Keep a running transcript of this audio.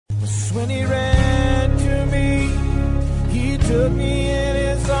When he ran to me, he took me in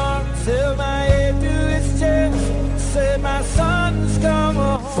his arms, held my head to his chest, said, my son's come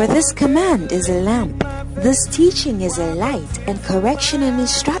home. For this command is a lamp, this teaching is a light, and correction and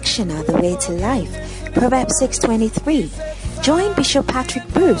instruction are the way to life. Proverbs 6:23. Join Bishop Patrick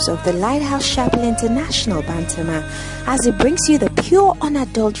Bruce of the Lighthouse Chapel International, Bantama, as he brings you the pure,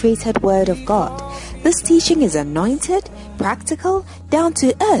 unadulterated Word of God. This teaching is anointed, practical, down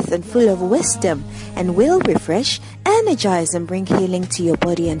to earth, and full of wisdom, and will refresh, energize, and bring healing to your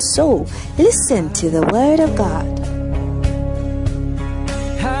body and soul. Listen to the Word of God.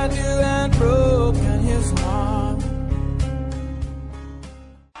 Had you and broken his heart.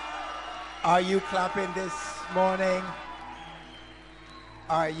 Are you clapping this morning?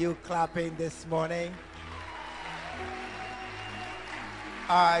 Are you clapping this morning?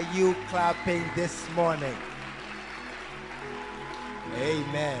 Are you clapping this morning?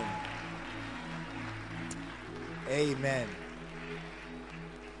 Amen. Amen.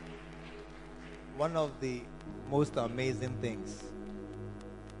 One of the most amazing things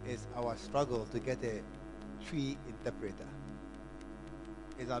is our struggle to get a tree interpreter.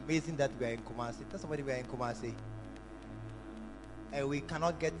 It's amazing that we are in Kumasi. Tell somebody we are in Kumasi. And we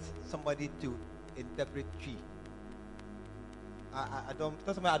cannot get somebody to interpret tree. I don't.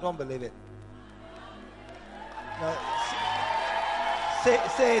 Tell somebody I don't believe it. No,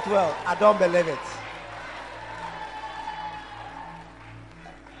 say it well. I don't believe it.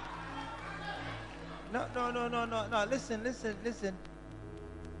 No. Listen.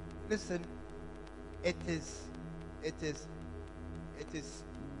 It is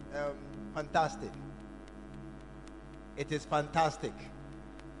fantastic. It is fantastic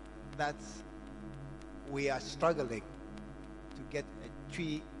that we are struggling to get a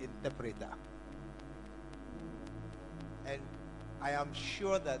tree interpreter. And I am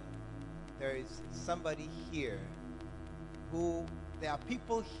sure that there is somebody here there are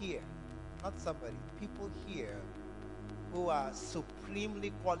people here, not somebody, people here who are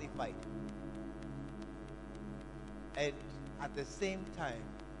supremely qualified. And at the same time,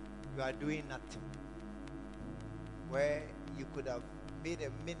 you are doing nothing. Where you could have made a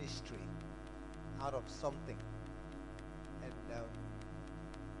ministry out of something. And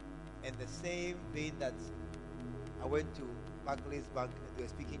in the same vein that I went to Barclays Bank and they were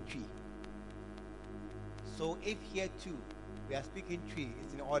speaking tree. So if here too we are speaking tree,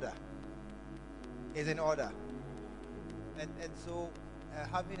 it's in order. It's in order. And so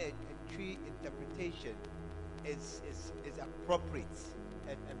having a tree interpretation is appropriate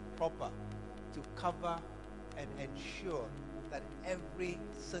and proper to cover and ensure that every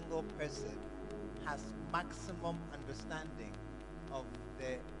single person has maximum understanding of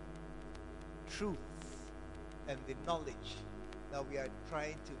the truth and the knowledge that we are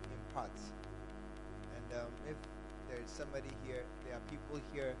trying to impart. And if there is somebody here, there are people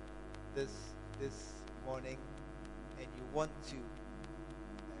here this morning, and you want to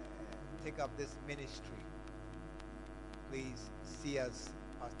take up this ministry, please see us,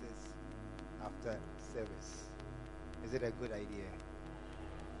 pastors, after service. Is it a good idea?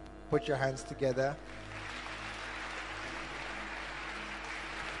 Put your hands together.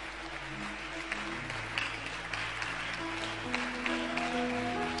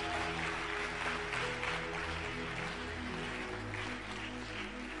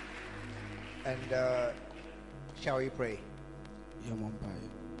 And shall we pray?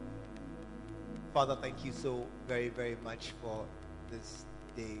 Father, thank you so very, very much for this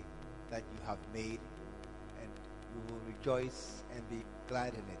day that you have made, and we will rejoice and be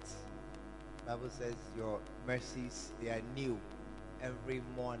glad in it. The Bible says your mercies, they are new every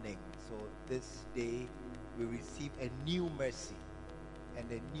morning. So this day we receive a new mercy and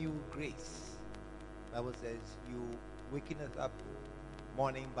a new grace. The Bible says you waking us up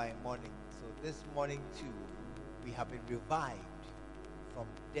morning by morning. So this morning too, we have been revived from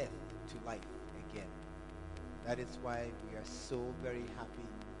death to life again. That is why we are so very happy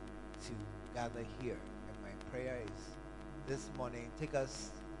to gather here. And my prayer is this morning, take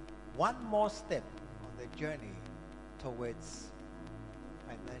us one more step on the journey towards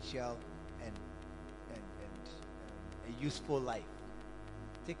financial and a useful life.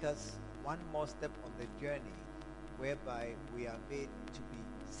 Take us one more step on the journey whereby we are made to be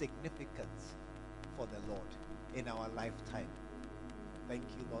significant for the Lord in our lifetime. Thank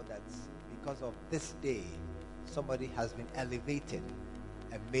you, Lord, that because of this day, somebody has been elevated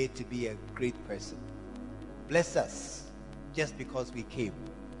and made to be a great person. Bless us just because we came.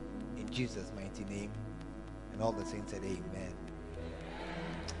 In Jesus' mighty name. And all the saints said amen.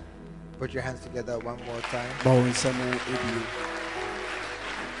 Put your hands together one more time.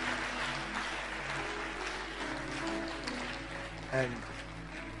 And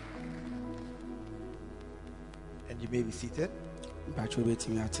you may be seated.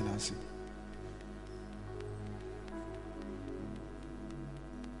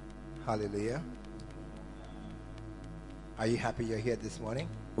 Hallelujah. Are you happy you're here this morning?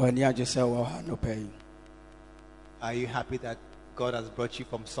 Are you happy that God has brought you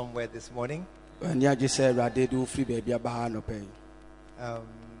from somewhere this morning?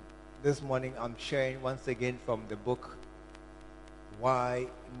 This morning I'm sharing once again from the book Why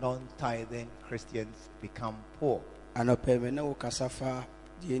Non-Tithing Christians Become Poor.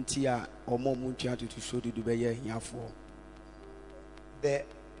 The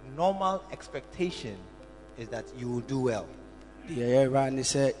normal expectation is that you will do well.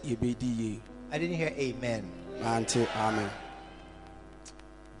 I didn't hear amen. Amen.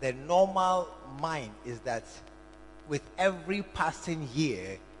 The normal mind is that with every passing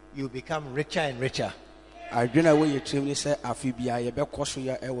year, you become richer and richer. I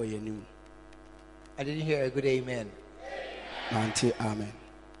didn't hear a good amen. Amen.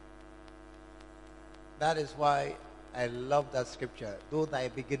 That is why I love that scripture. Though thy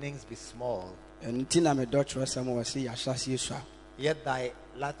beginnings be small, yet thy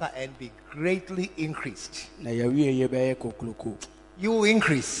latter end be greatly increased. You will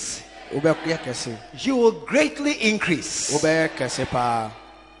increase. You will greatly increase.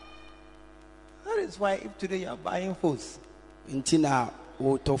 That is why if today you are buying phones, tell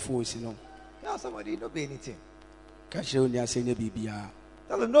somebody not be anything. Tell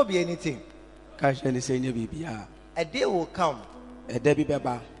them not be anything. A day will come.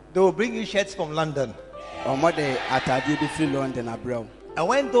 They will bring you shirts from London. And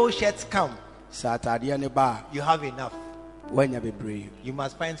when those shirts come, you have enough. You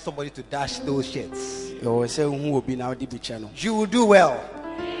must find somebody to dash those shirts. You will do well.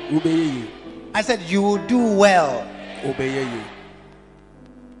 I said you will do well.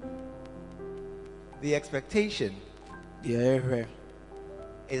 The expectation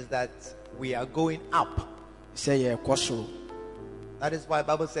is that we are going up. That is why the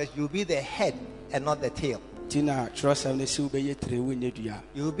Bible says you'll be the head and not the tail.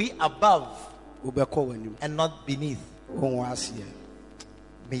 You'll be above and not beneath.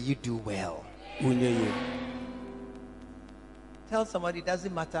 May you do well. Tell somebody it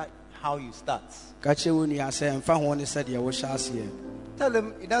doesn't matter how you start. Tell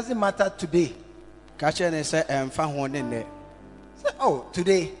them it doesn't matter today. Say, oh,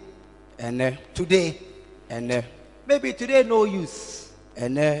 today. Today. Maybe today no use.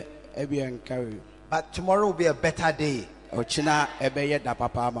 But tomorrow will be a better day. And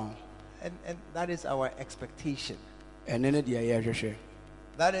that is our expectation.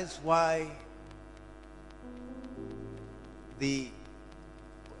 That is why the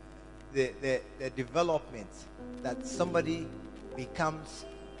development that somebody becomes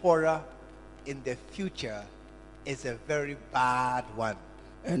poorer in the future is a very bad one.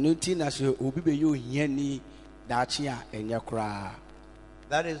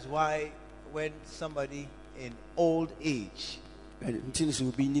 That is why when somebody in old age,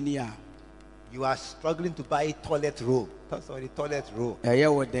 you are struggling to buy toilet roll. Sorry, toilet roll.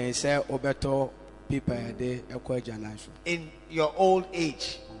 In your old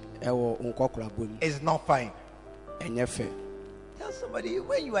age, it's not fine. Tell somebody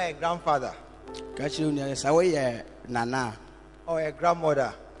when you are a grandfather or a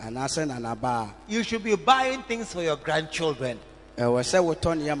grandmother, you should be buying things for your grandchildren. I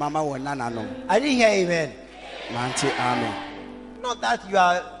didn't hear amen. Amen. Not that you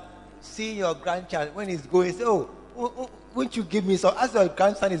are seeing your grandchild when he's going, say, oh, won't you give me some? As your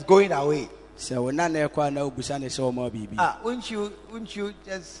grandson is going away, won't you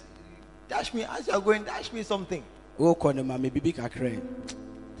just dash me as you are going, dash me something.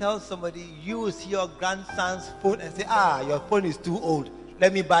 Tell somebody, use your grandson's phone and say, your phone is too old,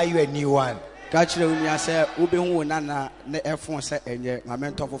 let me buy you a new one. I didn't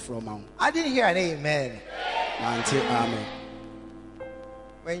hear an amen. Amen.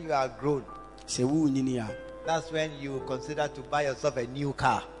 When you are grown, that's when you consider to buy yourself a new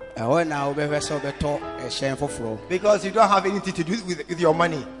car. Because you don't have anything to do with your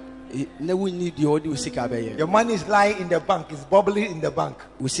money. Your money is lying in the bank, it's bubbling in the bank.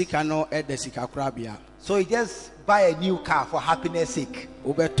 So you just buy a new car for happiness sake.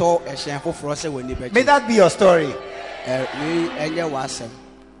 May that be your story.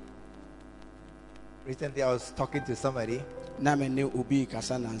 Recently I was talking to somebody, and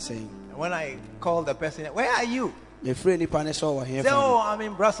when I called the person, where are you? Say, oh, I'm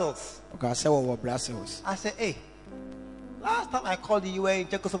in Brussels. I said, hey, last time I called you, you were in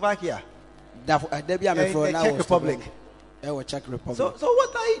Czechoslovakia, in the Czech Republic. Czech Republic. So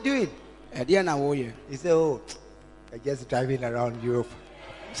what are you doing? Ɛdeɛ na woyɛ? He said, oh, I'm just driving around Europe.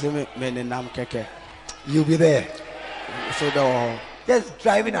 Sɛ me nenam kɛkɛ. You'll be there. So bɛ wɔ hɔ. Just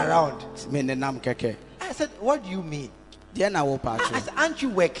driving around. Me nenam kɛkɛ. I said, what do you mean? Deɛ na wo I paatwo? said, aren't you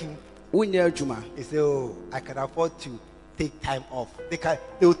working? Wonyɛ adwuma. He said, oh, I can afford to take time off. They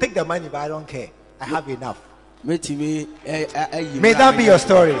will take the money, but I don't care. I have enough. Metumi ayi. May that be your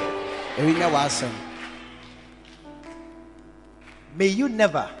story. Ebi nyɛ w'asɛm. May you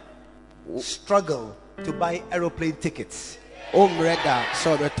never struggle to buy aeroplane tickets. O mmerɛ da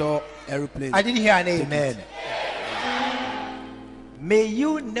sɛ ɔbɛtɔ aeroplane. I didn't hear an amen. May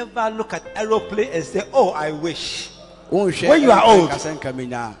you never look at aeroplane and say, oh, I wish. When you are old.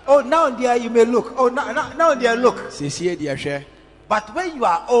 Oh, now and there you may look. Oh, now and there look. But when you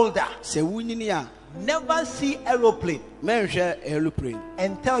are older, never see aeroplane.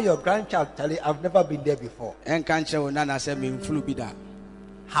 And tell your grandchild, Charlie, I've never been there before.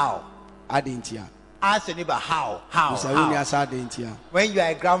 How? Ask your neighbor, how? When you are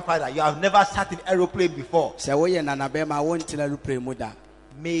a grandfather, you have never sat in aeroplane before.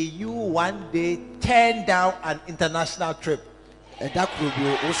 May you one day turn down an international trip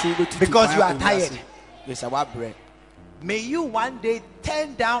because you are tired. May you one day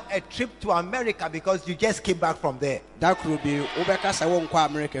turn down a trip to America because you just came back from there. I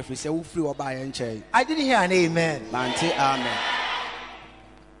didn't hear an amen. Amen.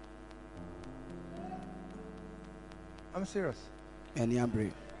 I'm serious.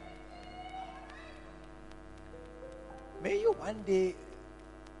 May you one day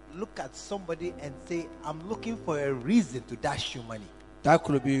look at somebody and say, I'm looking for a reason to dash you money. I'm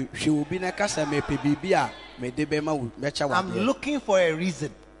looking for a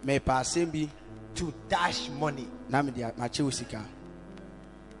reason to dash money.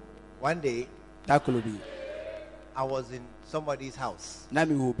 One day, I was in somebody's house. My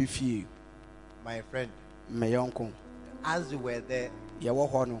friend. As we were there,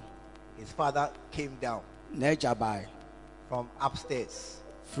 his father came down from upstairs.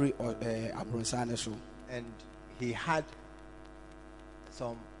 And he had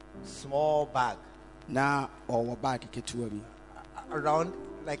some small bag around,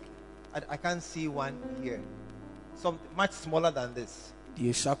 like I can't see one here, some much smaller than this,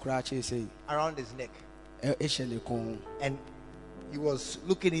 around his neck. And he was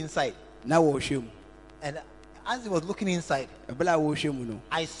looking inside. And as he was looking inside,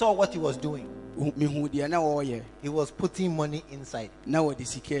 I saw what he was doing. He was putting money inside. And I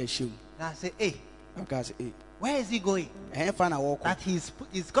said, hey, where is he going? That he's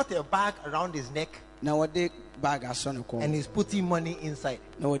got a bag around his neck and he's putting money inside.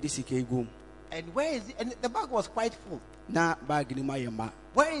 And where is he? And the bag was quite full.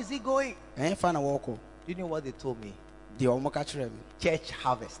 Where is he going? Do you know what they told me? Church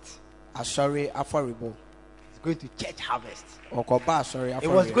harvest. Going to church harvest. He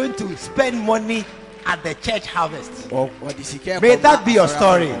was going to spend money at the church harvest. May that be your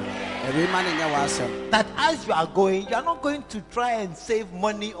story. That as you are going, you are not going to try and save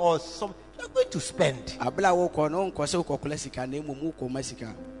money or some. You are going to spend. And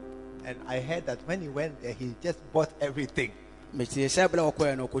I heard that when he went there, he just bought everything. May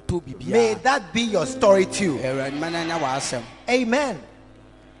that be your story too. Amen.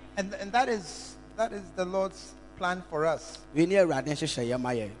 And that is the Lord's plan for us.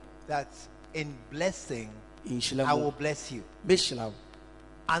 That in blessing, I will bless you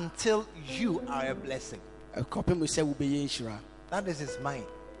until you are a blessing. That is his mind.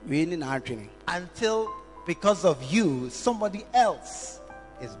 Until because of you, somebody else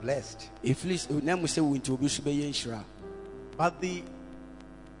is blessed. But the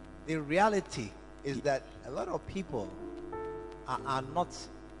reality is that a lot of people are not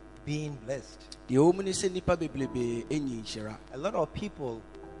being blessed. A lot of people,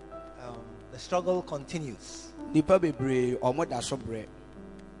 the struggle continues.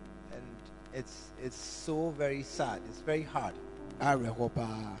 And it's so very sad. It's very hard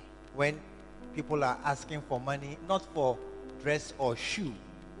when people are asking for money, not for dress or shoe,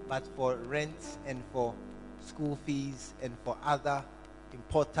 but for rent and for school fees and for other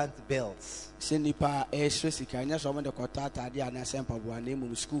important bills. Tell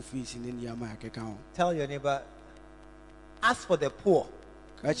your neighbor, ask for the poor.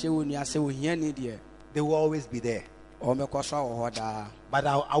 They will always be there. But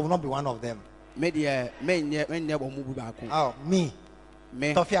I will not be one of them. Oh, me.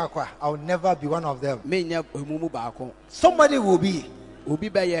 Tofi Akwa, I will never be one of them. Somebody will be. Maybe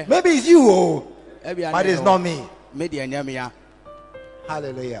it's you, but it's not me.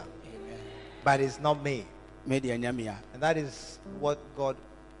 Hallelujah. Amen. But it's not me. media nyamia. And that is what God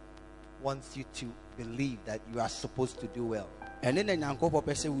wants you to believe, that you are supposed to do well. Ene na nyankopɔ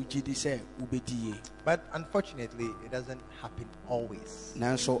pɛ sɛ wogye di sɛ wobɛdi yie. But unfortunately, it doesn't happen always.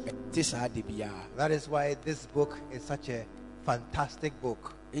 Nanso ɛte saa de biara. That is why this book is such a fantastic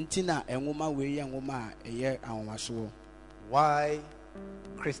book. Nti na nwoma wei yɛ nwoma a ɛyɛ ahomasoɔ. Why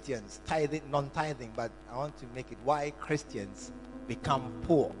Christians, tithing, non-tithing, but I want to make it why Christians become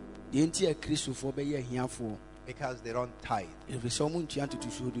poor. Deɛ nti a Kristofoɔ bɛyɛ ahiafoɔ. Because they don't tithe. Ɛfiri sɛ ɔmo ntua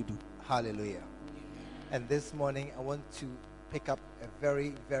ntotosoɔ dudu. Hallelujah. And this morning I want to pick up a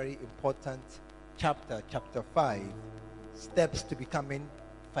very, very important chapter, chapter 5, steps to becoming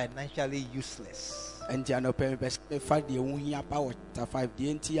financially useless. Nti anɔpɛ mepɛ sɛ mefa deɛ ho hia pa wɔ chapter 5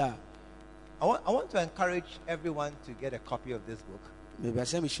 deɛ nti a I want to encourage everyone to get a copy of this book. mepɛ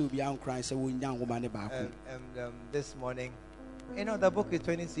sɛ mehyɛ obiara nkoran sɛ wonya nwoma ne baako. And this morning, the book is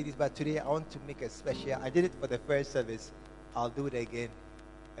 20 CDs, but today I want to make a special. I did it for the first service. I'll do it again.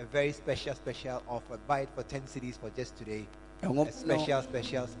 A very special offer. Buy it for 10 CDs for just today. A special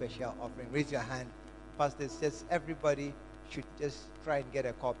offering. Raise your hand. Pastor says everybody should just try and get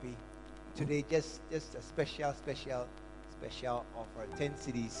a copy. Today, just a special offer. 10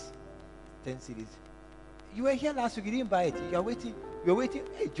 CDs. 10 CDs. You were here last week, you didn't buy it. You're waiting.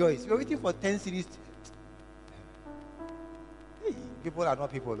 Hey, Joyce, you're waiting for 10 CDs. Hey, people are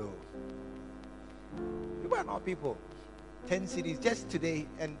not people, though. People are not people. 10 CDs just today,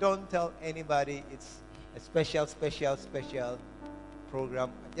 and don't tell anybody. It's a special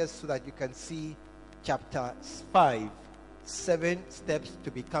program, just so that you can see chapter 5, 7 steps to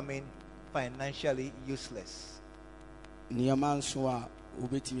becoming financially useless.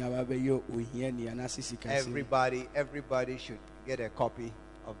 Everybody should get a copy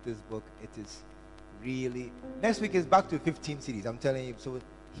of this book. It is really, next week is back to 15 CDs. I'm telling you. So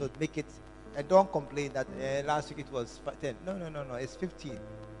make it, and don't complain that last week it was 10. No. It's 15.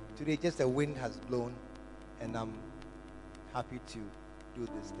 Today just the wind has blown, and I'm happy to do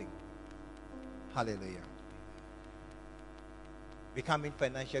this thing. Hallelujah. Becoming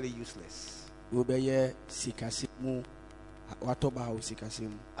financially useless.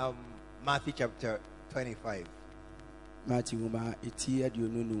 Matthew chapter 25.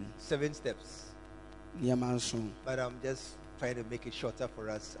 7 steps. But I'm just trying to make it shorter for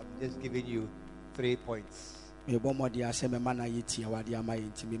us. I'm just giving you 3 points. I'm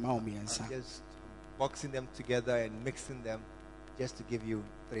just boxing them together and mixing them just to give you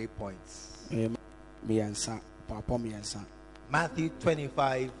 3 points. Matthew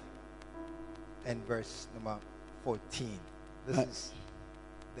 25 and verse number 14. This is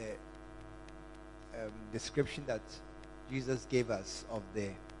the description that Jesus gave us of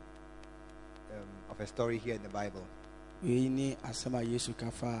a story here in the Bible.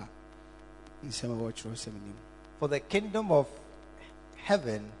 For the kingdom of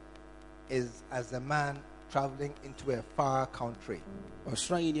heaven is as a man traveling into a far country.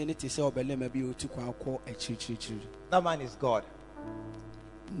 That man is God.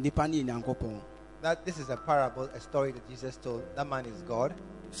 That this is a parable, a story that Jesus told. That man is God,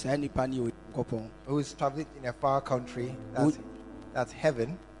 who is traveling in a far country. That's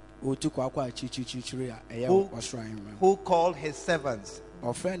heaven. Who called his servants.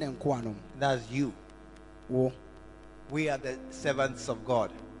 That's you. We are the servants of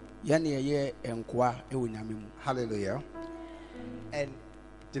God. Hallelujah. And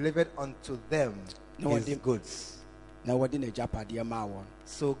delivered unto them his goods.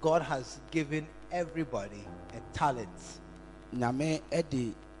 So God has given everybody a talent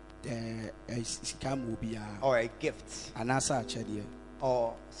or a gift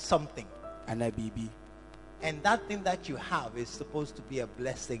or something. And that thing that you have is supposed to be a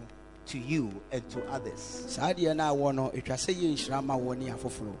blessing to you and to others.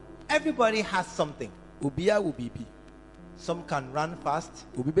 Everybody has something. Some can run fast.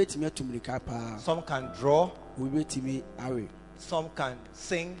 Some can draw. Some can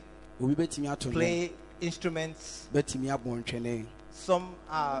sing, play instruments. Some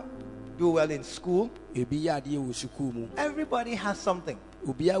do well in school. Everybody has something.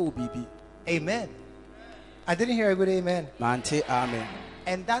 Amen. I didn't hear a good amen. Amen.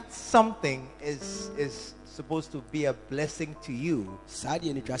 And that something is supposed to be a blessing to you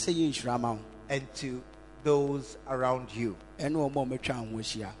and to those around you.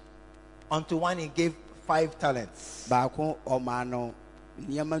 Unto one he gave 5 talents.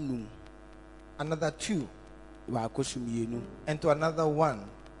 Another 2. And to another 1.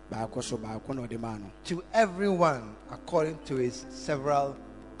 To everyone according to his several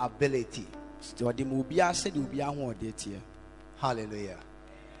ability. Hallelujah.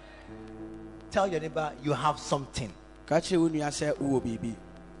 Tell your neighbor you have something ka kyerɛ wo nua sɛ wowɔ biribi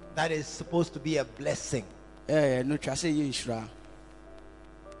that is supposed to be a blessing. no twa sɛ yɛ nhyira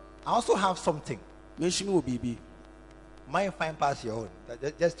I also have something. me nso mewɔ biribi Mine fine past your own.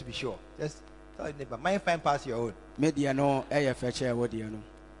 Just to be sure. Just tell your neighbor, mine fine past your own. me deɛ no ɛyɛ fɛ kyɛ ɛwɔ deɛ no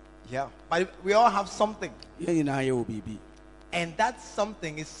Yeah. But we all have something. yɛn nyinaa yɛwɔ biribi And that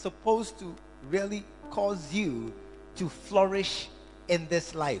something is supposed to really cause you to flourish in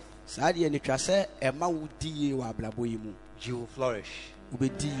this life. saa deɛ no twa sɛ ɛma wo di yie wɔ abrabɔ yi mu You will flourish.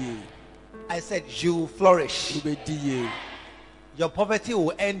 wobɛdi yie I said you will flourish. wobɛdi yie Your poverty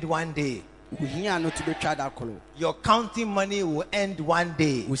will end one day. wo hia no to bɛtwa da koro Your counting money will end one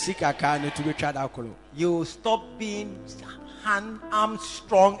day. wo sika kaa no to bɛtwa da koro You will stop being armed,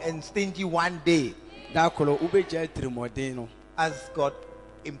 strong, and stingy one day da koro wobɛgya tirimɔden no as God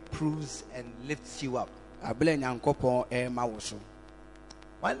improves and lifts you up. abelɛ nyankopɔn ɛma wo so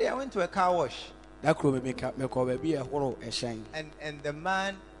One day I went to a car wash, da koro mekɔ baabi ɛhoro ɛhyɛn and the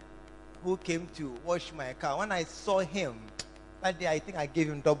man who came to wash my car, when I saw him that day, I think I gave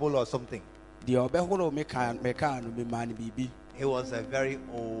him double or something. deɛ ɔbɛhoro me kaa no memaa no biribi He was a very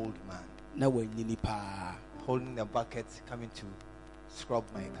old man, na wanyini paa holding a bucket, coming to scrub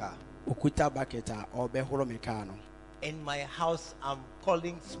my car. okuta bucket a ɔbɛhoro me kaa no In my house, I'm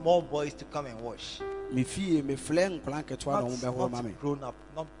calling small boys to come and wash. me fie mefrɛ nkɔla nketewa na ɔmo bɛhoro ma me Not grown up,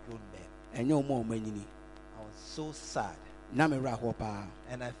 not grown men. ɛnyɛ ɔmo a ɔmo anyini I was so sad, na mewerɛ ahoɔ paa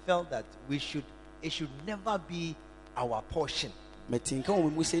and I felt that it should never be our portion. metinka wɔ me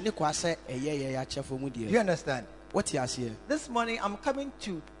mu sɛ ne kɔa sɛ ɛyɛ yɛ akyɛfo mu Do you deɛ understand? wote aseɛ This morning, I'm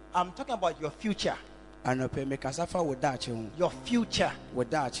talking about your future. anɔpɛ mekasa fa wo daakye ho Your future. wo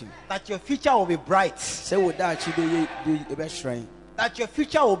daakye That your future will be bright. sɛ wo daakye bɛhyerɛn That your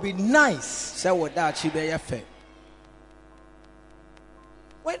future will be nice. sɛ wo daakye bɛyɛ fɛ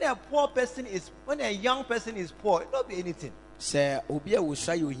When a young person is poor, it not be anything. sɛ obi a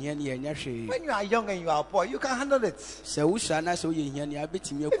wosua yɛ ohiani ɛnyɛ hwee When you are young and you are poor, you can handle it. sɛ wosua na sɛ woyɛ hiani a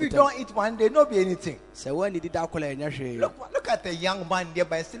bɛtumi If you akuta don't eat one day, not be anything. sɛ woannidi da kola ɛnyɛ hwee Look at the young man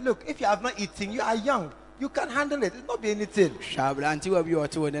nearby and say, look, if you have not eaten, you are young. You can handle it. It not be anything. hwɛ aberantewa bi a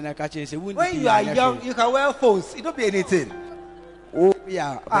ɔte wo ne no ka kyerɛ sɛ When wonnidi you are ɛnyɛ young, hwee you can wear phones. It not be anything. wobi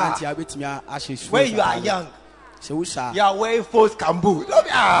a aberante a wobɛtumi ahyɛ suo When you saa are no. young, sɛ wosua you are wearing phones cambo. Don't be,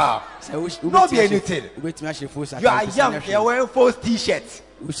 sɛ not be anything. wobɛtumi ahyɛ fo You are young, you are wearing phones t-shirts.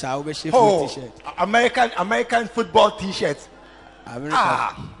 wosua wobɛhyɛ fo Oh, t-shirt American football t-shirts.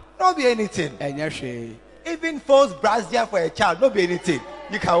 america Not be anything. ɛnyɛ hwee Even false brassiere for a child, not be anything.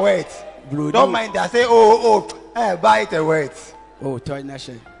 You can wear it. Bro, Don't no. mind that. Say, buy it and wear it. o tɔ na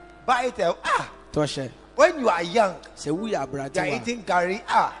hyɛ Buy it and tɔ hyɛ when you are young, sɛ woyɛ you are aberantewa eating gari.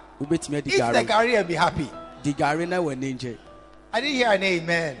 wobɛtumi adi Eat the gare gari and be happy. di gare na w'ani ngye I didn't hear an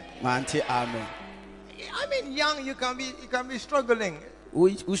amen. mante amen I mean, young, you can be struggling.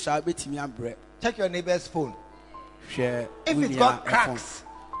 wosua wobɛtumi abrɛ Check your neighbor's phone. hwɛ If wo it's nua got ɛfon cracks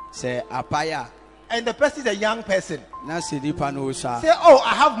sɛ apae a and the person is a young person, na sɛ nipa no wosua say,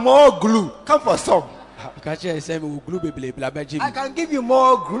 I have more glue. Come for some. ka kyerɛ sɛ mewɔ glu bebree bla bɛgye I me can give you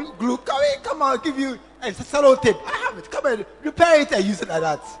more glue. Come on, give you a sellotape. I have it. Come and repair it and use it like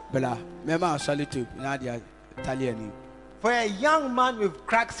that. bla mɛma asɔle top na ade atale ani For a young man with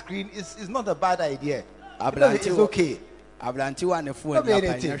cracked screen, it's not a bad idea. It's aberantewa okay. aberantewa a ne fo Don't be ani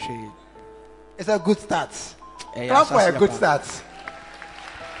apa anything. ɛnyɛ hwee It's a good start. ɛyɛ Clap for a asase good apa start.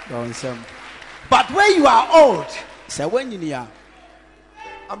 wɔ nsɛm But when you are old, sɛ woanyini a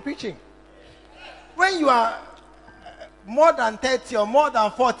I'm preaching. When you are more than 30 or more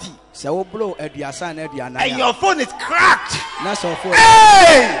than 40, sɛ woboro aduasa na aduanan and a your phone is cracked, na sɛ ɔfo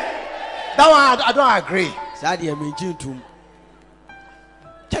hey! That one I don't agree. saa deɛ mengye ntom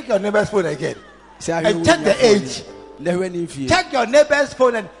Check your neighbor's phone again. sɛ ahwɛ And wo check nua the phone age. na hwɛ ne mfie Check your neighbor's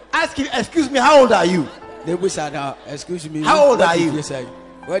phone and ask him, excuse me, how old are you? na ebusa na excuse me How old are wadi you? mfie sɛn?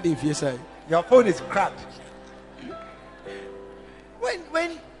 Wadi mfie sɛn? Your phone is cracked.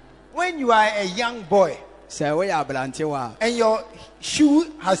 When you are a young boy sɛ woyɛ aberantewa and your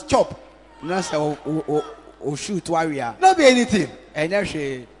shoe has chopped, a na sɛ o shoe to awe a not be anything. ɛnyɛ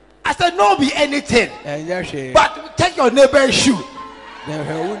hwee I said, no be anything. ɛnyɛ hwee But check your neighbor's shoe na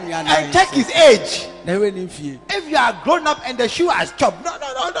hwɛ wo nua nan and check his age. na hwɛ ne mfie If you are grown up and the shoe has chopped, no.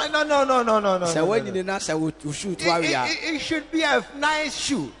 sɛ woanyini na sɛ wo shoe to awe a It should be a nice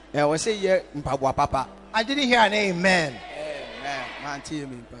shoe. ɛwɔ sɛ yɛ mpaboa papa I didn't hear an amen. mante yɛ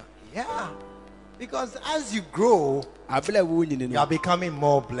me mpa Yeah. Because as you grow, abelɛ a wonyini you are no becoming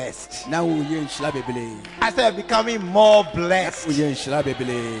more blessed. na woyɛ nhyira bebree I said becoming more blessed. woyɛ nhyira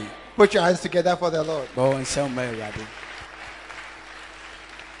bebree Put your hands together for the Lord. bɔ wo nsɛm ma awurade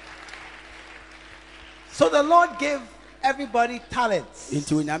So the Lord gave everybody talents.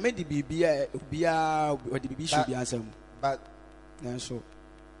 Nti onyame de bibia obia odi bibi hye bi ansam. But Nanso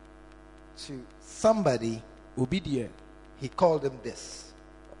to somebody, obi de he called him this.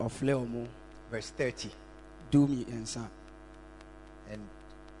 ofle omo Verse 30. do me ensa. And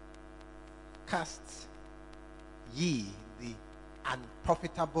cast ye the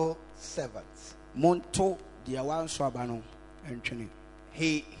unprofitable servants. Monto de awanso aba no entwene.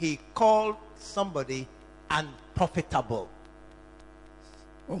 He called somebody unprofitable.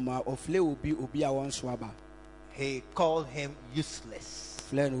 Oma ofle obi awanso aba. He called him useless.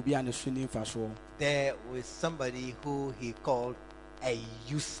 Fle no obi ane suni faso. There was somebody who he called a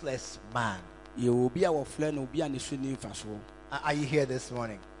useless man. Ye obi a wo fle no obi ane suni faso. Are you here this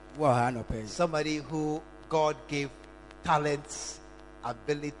morning? Wo ha no pay. Somebody who God gave talents,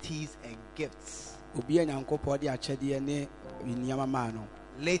 abilities, and gifts. Obi anyankopɔ de akyɛdeɛ ne nneɛma maa no.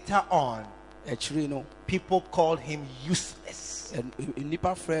 Later on, Akyiri no people called him useless.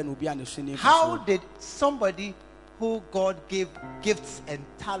 nipa frɛ no obi ane suni faso. How did somebody who God gave gifts and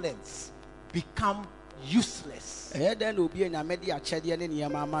talents become useless? ɛyɛ dɛn na obi anyame de akyɛdeɛ ne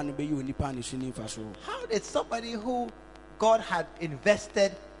nneɛma ama no bɛyɛ onipa ane suni faso. How did somebody who God had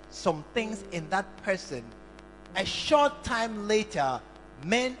invested some things in that person, a short time later,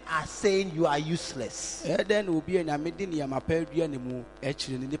 men are saying you are useless? ɛyɛ dɛn na obi anyame de nneɛma pa adua ne mu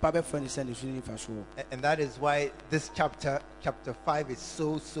akyiri no nipa bɛfrɛ no sɛ ne suni faso. And that is why this chapter 5 is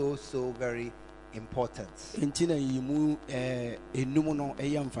so very important. Nti na yi mu enum no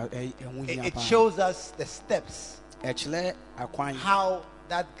ɛyɛ mfa ɛho hia It pa. shows us the steps Ɛkyerɛ akwan how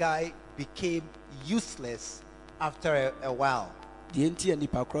that guy became useless after a while. deɛ nti a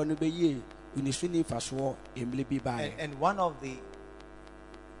nipa korɔ no bɛyie ne suni faso emle bi bae. And one of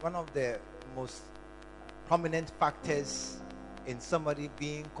the most prominent factors in somebody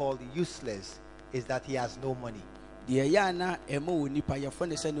being called useless is that he has no money. Deɛ yɛ ana ɛma wɔ nipa yɛfɔ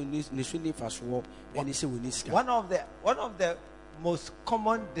ne sɛ ne suni faso ɛne sɛ wɔ ne sika. One of the most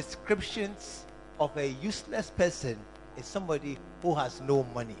common descriptions of a useless person is somebody who has no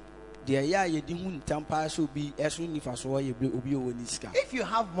money. Deɛ yɛ a yɛdi hu ntam paa sɛ obi ɛso ni faso yɛ obi wɔ ne sika. If you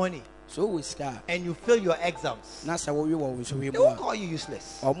have money So wɔ sika and you fail your exams, na sɛ wɔwe wɔ wo so hwɛ they mu will a call you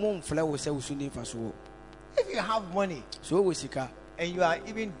useless. ɔmo mfrɛ wo sɛ wo suni faso. If you have money So wɔ sika and you are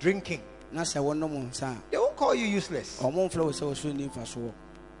even drinking, na sɛ wɔnom nsa they won't call you useless. a ɔmo mfrɛ wo sɛ wo suni faso.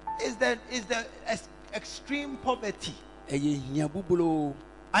 Is the extreme poverty? Ɛyɛ hia bubulo.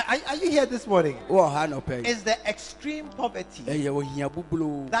 Are you here this morning? Wɔ ha no pɛ. It's the extreme poverty Ɛyɛ wɔ hia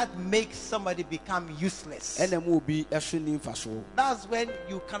bubulo. that makes somebody become useless. Ɛna mu obi ɛso ni faso. That's when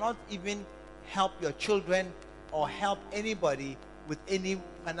you cannot even help your children or help anybody with any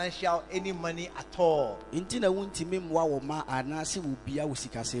money at all. Nti na wontimi mmoa wo ma anaasɛ wo bia wo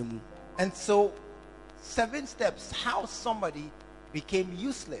sikasɛm mu. And so 7 steps how somebody became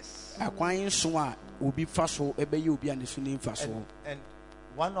useless. Akwan nso a obi fa so ɛbɛyɛ obi a ne so ni mfa so. And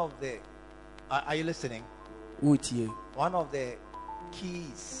one of the are you listening? Wotie. One of the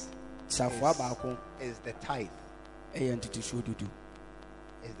keys Safoa baako is the tithe. ɛyɛ ntutusuo dudu.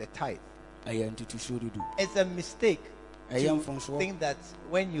 Is the tithe. Ɛyɛ ntutusuo dudu. It's a mistake Ɛyɛ to mfonsoɔ. think that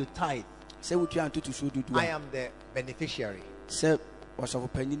when you tithe, Sɛ wotua ntutusuo dudu I a am the beneficiary. sɛ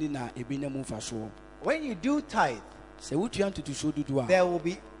ɔsɔfopanyini na ebi na mu mfa so. When you do tithe, Sɛ wotua ntutusuo dudu a there will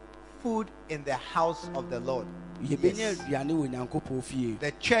be food in the house of the Lord. yɛbɛnya Yes. aduane wɔ Nyankopɔn fie.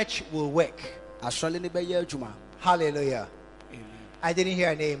 The church will work. Asɔre no bɛyɛ adwuma. Hallelujah. Amen. I didn't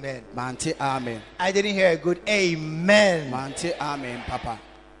hear an amen. Mante amen. I didn't hear a good amen. Mante amen papa.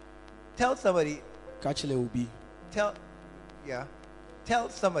 Tell somebody, Ka kyerɛ obi. tell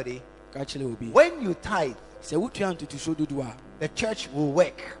somebody, Ka kyerɛ obi. when you tithe, Sɛ wotua ntutusuo dudu a the church will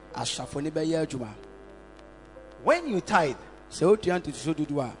work. asafo no bɛyɛ adwuma. When you tithe, Sɛ wotua ntutusuo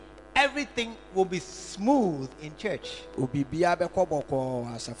dudu a everything will be smooth in church. obibiara bɛkɔ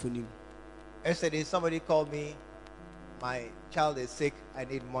bɔkɔɔ asafo no mu. Yesterday, somebody called me, my child is sick, I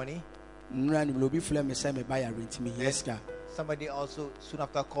need money. Nnura no obi frɛ me sɛ meba yare nti mehia sika. Somebody also soon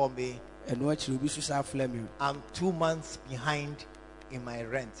after called me, Ɛno akyiri obi so saa frɛ me. I'm 2 months behind in my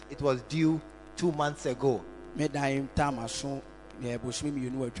rent. It was due 2 months ago, Me dan tam aso bosome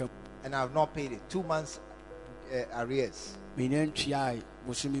mmienu atwa. and I've not paid it. 2 months arrears. Menya ntua a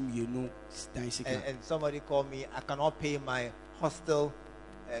bosome mmienu dan sika. And somebody called me, I cannot pay my hostel.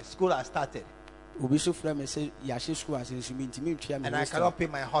 School has started, Obi so frɛ me sɛ yɛahyɛ school ase nso mentimi ntua me and I hostel. cannot pay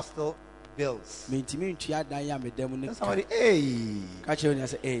my hostel bills. Mentimi ntua dan a meda mu no And ka. somebody, hey, Ka kyerɛ ne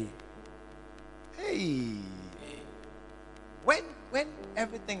sɛ hey. When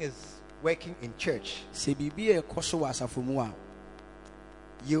everything is working in church, sɛ biribi a ɛkɔ so wɔ asafo mu a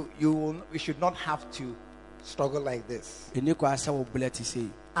you should not have to struggle like this. ɛni kɔ asa wɔ bullet sei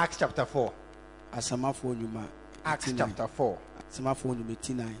Acts chapter 4. asamafoɔ nnwuma Acts 89. chapter 4 asamafoɔ nnwuma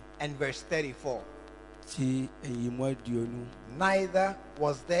 89 and verse 34. ti ɛyimu aduonu Neither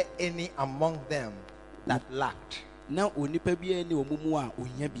was there any among them that lacked. na onipa biara ne wɔn mu a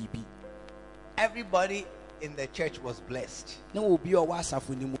ohia biribi Everybody in the church was blessed. na obi a ɔwɔ asafo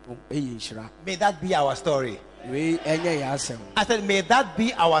no mu no ɛyɛ nhyira May that be our story. wei ɛnyɛ yɛ asɛm I said, may that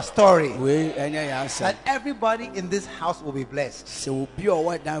be our story. wei ɛnyɛ yɛ asɛm That everybody in this house will be blessed. sɛ obi a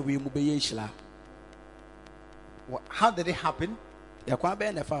ɔwɔ dan wei mu bɛyɛ nhyira How did it happen? yɛkwan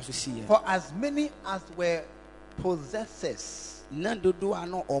bɛyɛ na ɛfa so si yɛ For as many as were possessors na dodoɔ a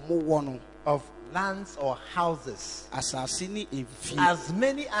na ɔmo wɔ no of lands or houses, asase ne mfie as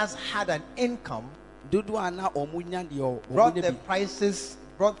many as had an income, dodoɔ a na ɔmo nya deɛ ɔmo brought nya the bi prices,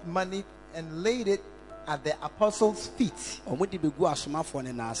 brought money, and laid it at the apostles' feet. ɔmo de bɛgu asomafoɔ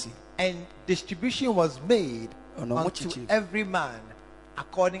ne n'ase And distribution was made Oh, no, unto muchichi. every man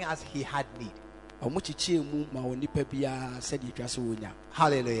according as he had need. ɔmo kyekyɛ mu ma onipa biara sɛdeɛ etwa sɛ wonya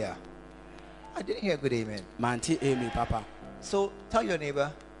Hallelujah. I didn't hear a good amen. mante amen papa So tell your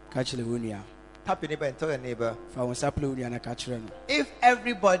neighbor, ka kyerɛ wo nua tap your neighbor and tell your neighbor, fa wo nsa pele wo nua na ka kyerɛ no if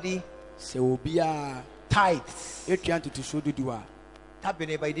everybody sɛ obiara tithes, etua ntotosoɔ dodoɔ a tap your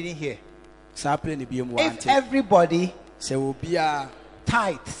neighbor, you didn't hear. saa pele ne biem If wante everybody sɛ obiara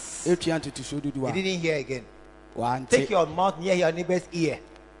tithes, etua ntotosoɔ dodoɔ you a didn't hear again. wante Take your mouth near your neighbor's ear.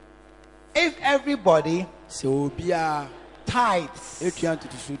 If everybody sɛ obiara tithes, etua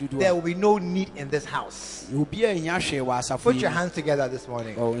ntotosoɔ dodoɔ there a will be no need in this house. obiara nhia hwee wɔ asafo Put yi your mu. hands together this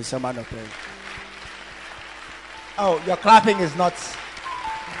morning. ɔwɔ nsɛm anɔpɛ Oh, your clapping is not.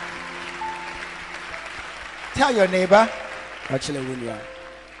 Tell your neighbor, ka kyerɛ wo nua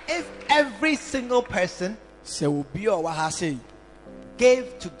if every single person sɛ obi a ɔwɔ ha sei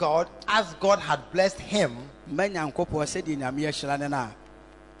gave to God as God had blessed him, mma nyankopɔn sɛdeɛ nyame ahyira ne no a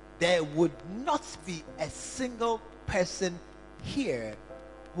there would not be a single person here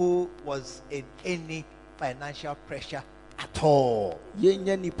who was in any financial pressure at all.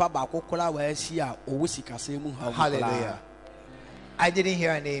 yɛnyɛ nipa baako koraa wɔ asi a ɔwɔ sikasɛm mu ha mu Hallelujah. koraa. I didn't hear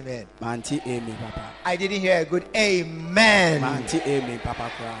an amen. mante amen papa I didn't hear a good amen. mante amen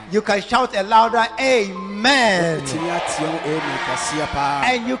papa koraa You can shout a louder amen. wotumi ateɛ wo amen kɛseɛ paa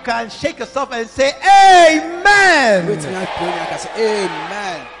And you can shake yourself and say amen. wotumi apɛ nya ka sɛ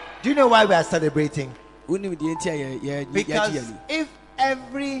amen Do you know why we are celebrating? wonim deɛ nti a yɛgye Because yɛni if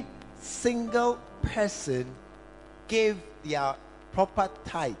every single person gave their proper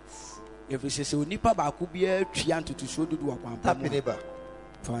tithes, ɛfiri sɛ sɛ onipa baako biara tua ntotosoɔ dodoɔ tap kwampam your neighbor.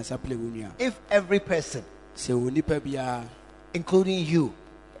 fa nsa pele wo nua If every person, sɛ onipa biara including you,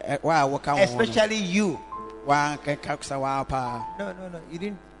 wa a wɔka ho no especially you, wankɛka sa waa paa no, you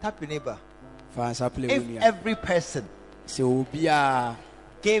didn't tap your neighbor. fa nsa pele wo If nua every person sɛ obiara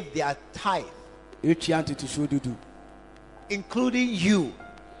gave their tithe, ɛtua ntotosoɔ dodo including you,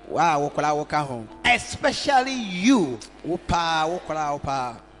 wa a wɔkɔla wɔka ho especially you, wo paa wɔkɔla wo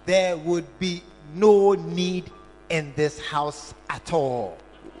paa there would be no need in this house at all.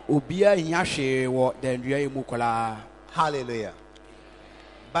 obiara hia hwee wɔ dandua yi mu kɔlaa Hallelujah.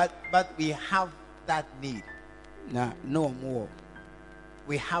 But we have that need. na ɔmo wɔ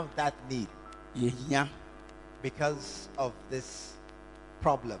We have that need yɛhia because of this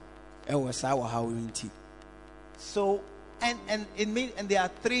problem. ɛwɔ saa wɔ ha yi nti So and it means and there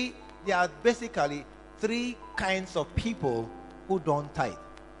are basically three kinds of people who don't tithe.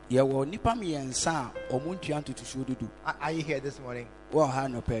 yɛwɔ nipa mmiɛnsa a ɔmo ntua ntotosoɔ dodo Are you here this morning? wɔ ha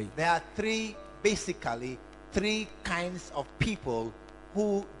nɔpɛ yi There are basically three kinds of people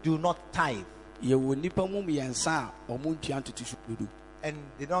who do not tithe. yɛwɔ nipa mu mmiɛnsa a ɔmo ntua ntotosoɔ dodo And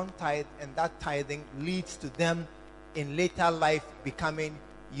they don't tithe, and that tithing leads to them in later life becoming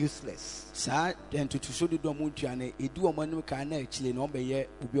useless. saa ntotosoɔ dodo a ɔmo ntua no ɛdi ɔmo anim kan na akyire na ɔbɛyɛ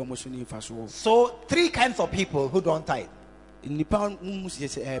obi a ɔmo so ne mfa so wɔ So, three kinds of people who don't tithe. nipa mu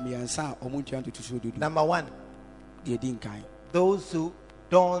sɛ mmiɛnsa a ɔmo ntua ntotosoɔ dodo Number one, deɛ di nkan those who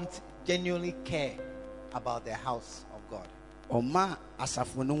don't genuinely care about the house of God. ɔma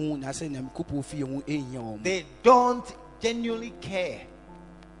asafo no ho na sɛ nyankopɔn fie ho ɛhia ɔmo They don't genuinely care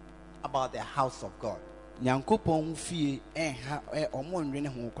about the house of God. nyankopɔn ho fie ɛha ɔmo nwene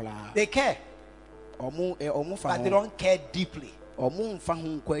ho koraa They care, ɔmo fa but they ho don't care deeply. ɔmo mfa ho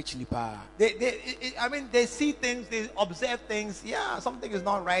nkɔ akyiri paa They see things, they observe things. Yeah, something is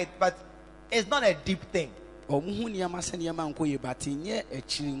not right, but it's not a deep thing. ɔmo ho nneɛma sɛ nneɛma nkɔ yie but nyɛ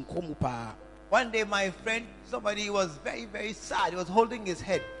akyiri nkɔ mu paa One day, my friend, somebody was very, very sad. He was holding his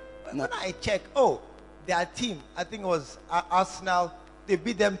head. When No. I checked, their team, I think it was Arsenal, they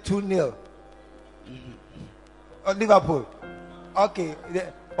beat them 2-0. Liverpool. Okay,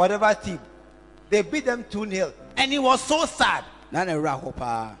 whatever team. They beat them 2-0. And he was so sad. Na na ra ho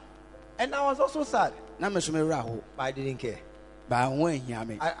pa. And I was also sad. Na me so me ra ho. But I didn't care. Ba ho ehia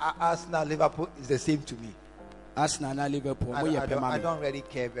me. Arsenal, Liverpool is the same to me. Arsenal na Liverpool mo ye I pema me. don't really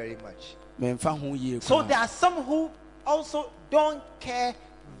care very much. Me mfa ho ye ko. So there are some who also don't care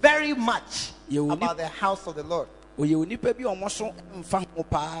very much about the house of the Lord. Oye onipa bi omo so mfa ho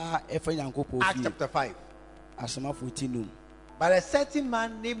pa e fa Nyankopɔn Acts fi. chapter 5. Asoma 14. But a certain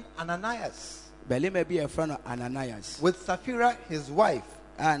man named Ananias, Belema bi e fra no Ananias. with Sapphira his wife,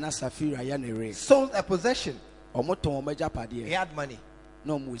 Na Safira ya ne re. sold a possession. Omo ton omo He japade. had money.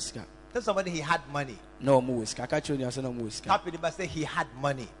 No mo sika. Tell somebody he had money. No mo sika. Ka choni ase no mo sika. Tap it, but say he had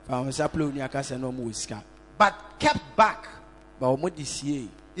money, Fa mo saplo ni aka se no mo sika. but kept back. Ba omo di sie.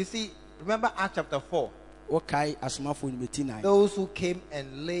 You see, remember Acts chapter 4. O kai asoma fo ni metina. Those who came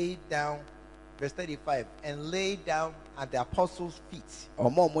and laid down, verse 35, and laid down at the apostles' feet.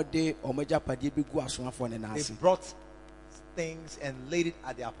 Omo de omo japade bi gu asoma fo ne na They ase. brought things and laid it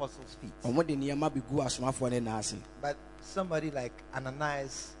at the apostles' feet. Omo de niyama bi gu asoma fo ne na ase. But somebody like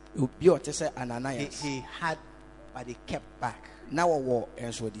Ananias, Obi o te se Ananias. he had, but he kept back Na wo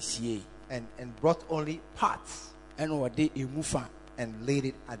enso di sie. and brought only parts Eno de emu fa. and laid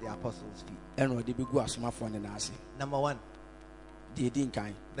it at the apostles' feet. Eno de bi gu asoma fo ne na ase. Number one, De din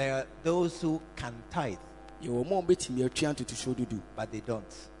kan. there are those who can tithe, Ye wo mo betimi atua ntutu so dudu. but they don't.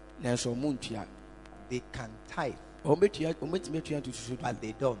 Nanso mo ntua. They can tithe, Omo betimi atua ntutu so dudu. but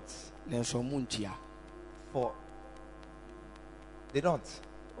they don't. Nanso mo ntua. For they don't.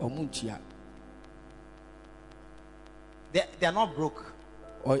 Omo ntua. They are not broke.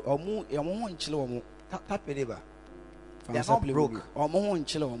 Omo ho nchile omo. Tap your neighbor. Fa They are nsa not ple broke. wo. Omo ho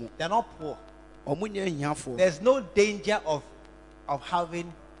nchile omo. They are not poor. Omo nya hiafo. There's no danger of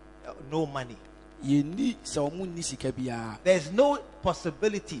having no money. Ye ni se omo ni sika bia. There's no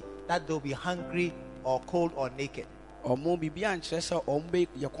possibility that they'll be hungry or cold or naked. Omo bibia nkyere se omo be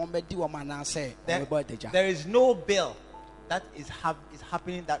ye kon be di omo na se omo ba deja. There is no bill that is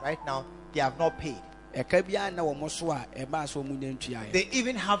happening that right now they have not paid. Eka bia na omo so a e ba so omo nya ntua ye. They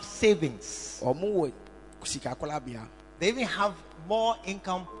even have savings. Omo wo sika kola bia. They even have more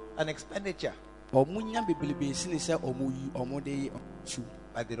income than expenditure, Omo nya beblebe si ni se omo yi omo de su.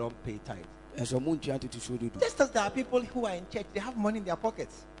 but they don't pay tithe. Enso omo ntua ntutu so dudu. Just as there are people who are in church, they have money in their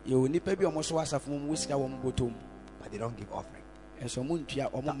pockets, Ye onipa bi omo so asafo mo sika wo botom. but they don't give offering. Enso omo ntua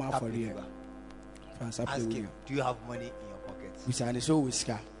omo ma Tap for your ye. neighbor. Fa nsa ple Ask wo. him, do you have money in your pockets? Bisane so wo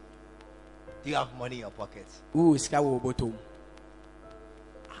sika. Do you have money in your pockets? Wo sika wo botom.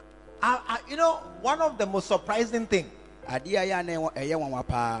 You know, one of the most surprising thing, Ade aya na eye wanwa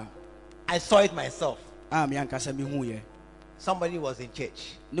pa. I saw it myself. Me ankasa mi hu ye. Somebody was in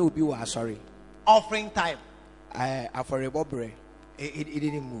church, Na obi wa asori. offering time. Aforebo bre. It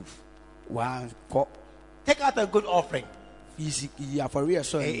didn't move. Wa ko Take out a good offering. fisiki afori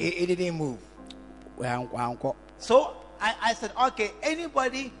so. It didn't move. Wa ko. So I said, okay,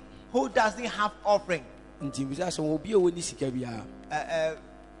 anybody who doesn't have offering, Nti bisa so obi o ni sika bia.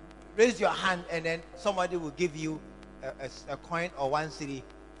 raise your hand and then somebody will give you a coin or 1 cedi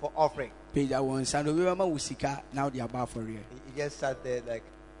for offering. Peja won san obi ma wo sika na odi aba afori. He just sat there like.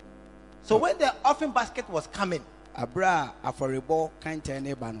 So when the offering basket was coming Abra aforebo kan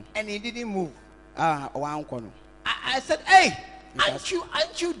ne ba no. and it didn't move, Wa ko no. I said, hey,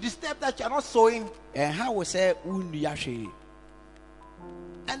 aren't you disturbed that you're not sowing? How we say unu ya hwe.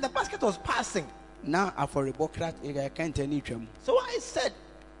 And the basket was passing. Na aforebo kra kan ni twam. So I said,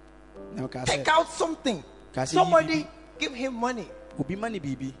 Na ka take say out something. Kasi Somebody give him money. obi mani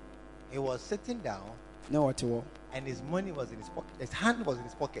bibi He was sitting down na wote wo. and his money was in his pocket. His hand was in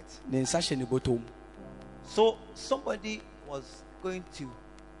his pocket. Ne nsa hye ne botom. So somebody was going to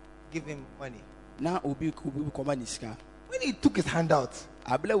give him money. Na obi koma ni sika. When he took his hand out,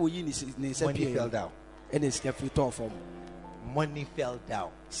 Abla wo yi ni nsa money pie. fell down. E sika free to form. Money fell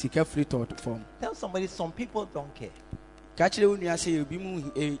down. Sika free to form. Tell somebody, some people don't care. Ka kire wo nua say obi mu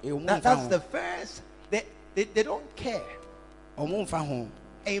omo That's fa the ho. first. They don't care. Omo fa ho.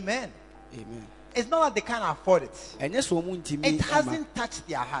 Amen. Amen. It's not that they can't afford it. Enye so omo ntimi. It hasn't touched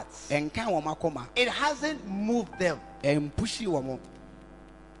their hearts. Enka wo makoma. It hasn't moved them. Pushi wo mo.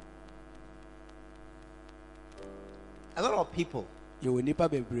 A lot of people. Ye wo nipa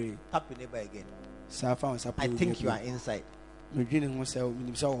bebre. Tap your neighbor again. Sa fa on sa I think you are inside. Me dwene ho say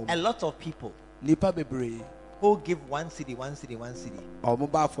minim say wo. A lot of people Nipa bebre. who give 1 cedi, 1 cedi, 1 cedi. Omo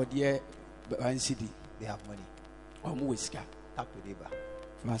ba afode 1 cedi. They have money. Omo wo sika. Tap your neighbor.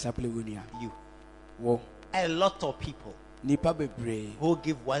 Fa sa ple wo nua. You. Wo. A lot of people nipa bebree who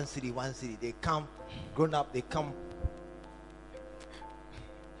give 1 city, 1 city. They come, grown up, they come.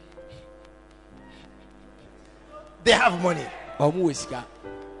 They have money. ɔmo wɔ sika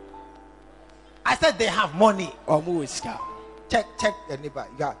I said they have money. ɔmo wɔ sika Check the neighbor.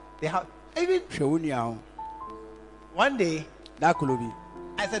 Yeah, they have. Even hwɛ wo nua ho one day, da koro bi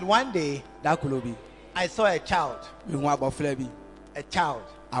I said one day da koro bi I saw a child mehu abɔfra bi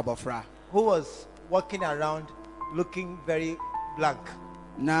abɔfra who was walking around looking very blank.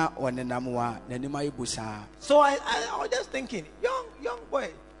 na ɔnenam wɔ a n'anim ayɛ bosaa So I was just thinking, young boy,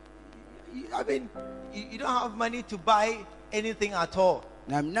 I mean, you don't have money to buy anything at all.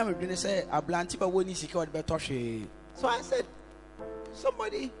 na medwene sɛ aberante ba wɔ ne sika ɔde bɛtɔ hwee So I said,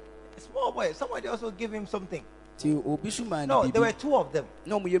 somebody, a small boy, somebody also give him something. nti obi so maa No, ne there were biribi two of them.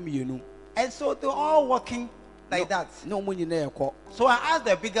 na ɔmo yɛ mmienu And so they were all walking like that. na ɔmo nyinaa ɛkɔ So I asked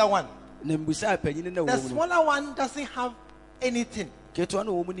the bigger one. na mbusaa panyin na The wɔ mu no smaller one doesn't have anything. ketewa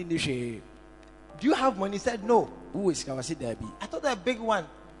na wɔ mu ne ni hwee Do you have money? He said, no. wowɔ sika wɔ se daabi I thought the big one,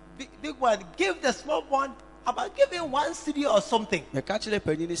 big one, give the small one about giving 1 city or something. mɛka kyerɛ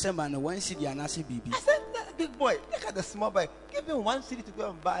panyin no sɛ ma no wansidi anaasɛ biribi I said, that big boy, look at the small boy, give him 1 city to go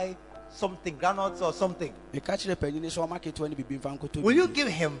and buy something, granules or something. mɛka kyerɛ panyin no sɛ ɔma ketewa no biribi mfa nkɔtɔ Will you biribi. give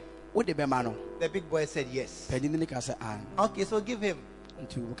him? wode bɛma no The big boy said yes. panyin no ka sɛ an Okay, so give him.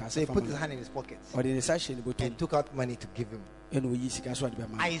 nti wɔka So he sɛ put his fama hand in his pockets ɔde ne sa hyɛ ne bɔtɔm and took out money to give him. ɛna ɔyi sika so ɔde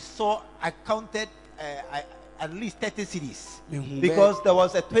bɛma no. I counted at least 30 cities Mehu because there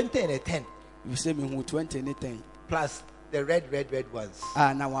was a 20 and a 10 sɛ mehu 20 ne 10 plus the red ones.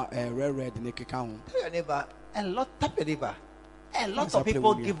 a na wa red ne keka ho Tell your neighbor, tap your neighbor. A lot Yes, of I play people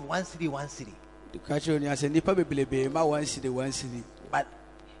with you. give 1 city, 1 city, ka kyerɛ onua sɛ nnipa bebrebe ma wansidi but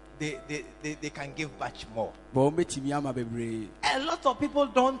they can give much more. bɔ wɔmbɛtumi ama bebree A lot of people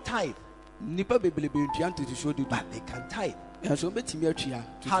don't tithe, nnipa bebrebe ntua ntotosuo dudu but they can tithe. ɛnso wɔmbɛtumi atua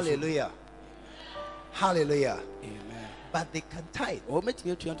ntotosuo. Hallelujah. Hallelujah. Amen. But they can tithe.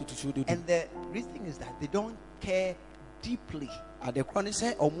 wɔmbɛtumi atua ntotosuo dudu And the reason is that they don't care deeply adekorɔ ne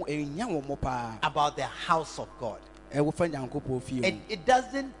sɛ ɔmo ɛnya wɔ mo paa about the house of God. ɛwofa nyankopɔn fie mu It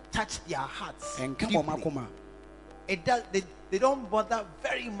doesn't touch their hearts. ɛnka wɔ mo deeply. akoma It does. They don't bother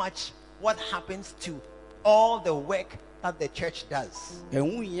very much what happens to all the work that the church does.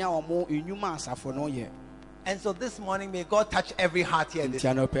 ɛho hia ɔmo nnwuma a asafo no yɛ And so this morning, may God touch every heart here. nti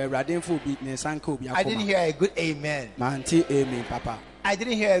anɔpɛ awurade mfa obi ne nsa nka obi I didn't akoma hear a good amen. mante amen papa I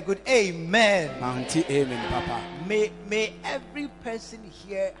didn't hear a good amen. mante amen papa May every person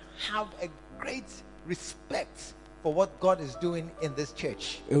here have a great respect for what God is doing in this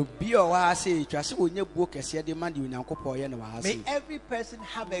church. obi a ɔwɔ ha sɛ twa sɛ wɔnya buo kɛseɛ de ma deɛ onyankopɔn ɔyɛ no wɔ ha May se every person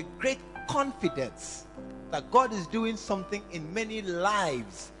have a great confidence that God is doing something in many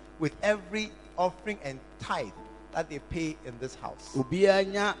lives with every offering and tithe that they pay in this house. obiara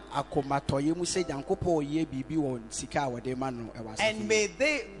nya akomatɔyɛ mu sɛ nyankopɔn ɔyɛ biribi wɔ sika a wɔde ma no ɛwɔ And asafo may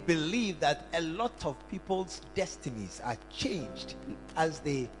they believe that a lot of people's destinies are changed as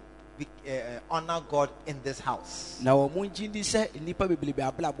they honor God in this house. na wɔn ngyi di sɛ nnipa bebrebe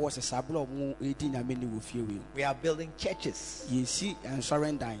abrabɔ sɛ saa abere a wɔn redi nyame ne wɔ fie wei mu. We are building churches yɛsi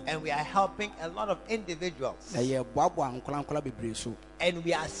nsɔre dan and we are helping a lot of individuals na yɛboaboa nkɔla bebree so and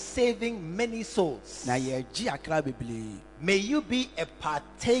we are saving many souls. na yɛgye akra bebree May you be a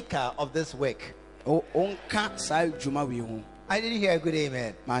partaker of this work. ɔnka saa dwuma wei ho I didn't hear a good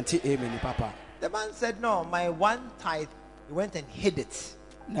amen. mante amen papa The man said, no, my 1 tithe, he went and hid it.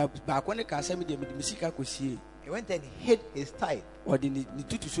 na baako ne ka sɛ me deɛ mede me sika kɔsie He went and hid his tithe. ɔde ne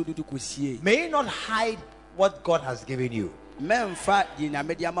tutusuo dodo kɔsie May you not hide what God has given you. mɛmfa deɛ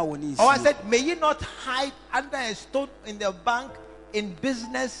nyame de ama wɔ ne Oh, I nsie said, may you not hide under a stone in the bank, in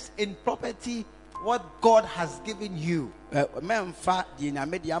business, in property, what God has given you. mɛmfa deɛ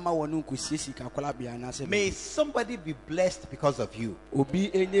nyame de ama wɔ no nkɔsie sika kɔlabea anaasɛ May somebody be blessed because of you. obi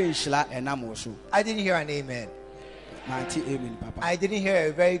ɛnyɛ nhyira ɛnam wɔ so I didn't hear an amen. mante amen papa I didn't hear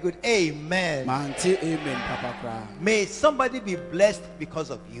a very good amen. mante amen papa koraa May somebody be blessed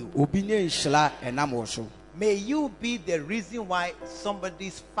because of you. obi nyɛ nhyira ɛnam wɔ so May you be the reason why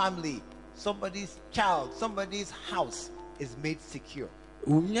somebody's family, somebody's child, somebody's house is made secure.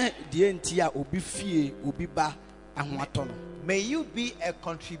 onyɛ deɛ nti a obi fie obi ba ahoatɔ no May you be a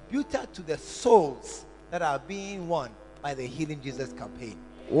contributor to the souls that are being won by the Healing Jesus campaign.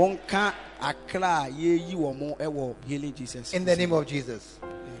 wɔnka akra a yɛyi wɔ mo ɛwɔ healing jesus In the name of Jesus.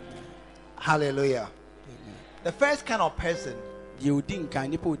 Hallelujah. The first kind of person deɛ odi nkan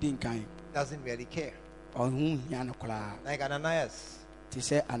nipa odi nkan doesn't really care. ɔho hia no koraa Like Ananias, te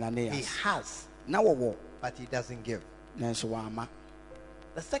sɛ he ananias has, na wɔwɔ but he doesn't give. nanso wɔama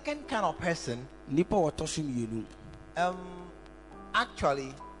The second kind of person nipa a wɔtɔ so mmienu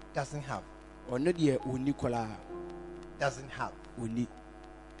Actually doesn't have. ɔno deɛ ɔnni koraa Doesn't have. ɔnni.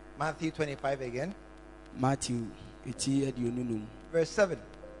 Matthew 25 again, Matthew eti aduonu num verse 7.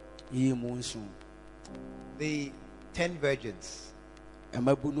 yie mu nson The 10 virgins.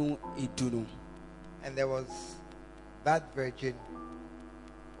 ɛmabunu edu no And there was that virgin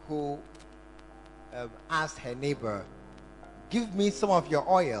who asked her neighbor, "Give me some of your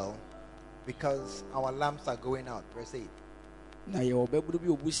oil because our lamps are going out." Verse 8. na yɛ ɔbɛburu bi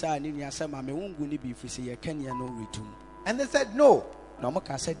obusaa ne nua sɛ maame wo ngu ne bi firi sɛ yɛka nea no retum And they said, "No, na ɔmo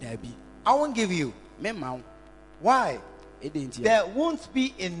ka sɛ daabi I won't give you." mema wo Why? ɛde nti There won't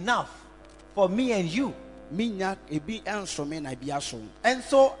be enough for me and you. menya ebi ɛnso me na ebi aso And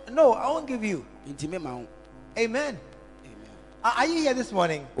so, no, I won't give you. nti mema wo. Amen. Are you here this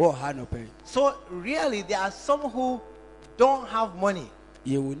morning? wɔ ha nɔpɛ So, really, there are some who don't have money.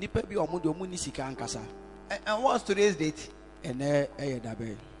 yɛwɔ nipa bi a ɔmo deɛ ɔmo ni sika ankasa And what's today's date? ɛnɛ ɛyɛ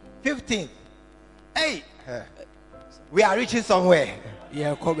dabɛ 15th. Hey, we are reaching somewhere.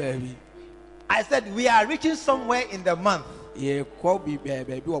 yɛkɔ baabi I said we are reaching somewhere in the month. yɛkɔ bi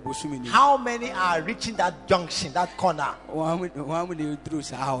baabi wɔ bosom ni How many are reaching that junction, that corner, wɔn mo na eduru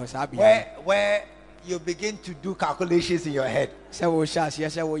saa hɔ saa bea where you begin to do calculations in your head? sɛ wɔhyɛ aseɛ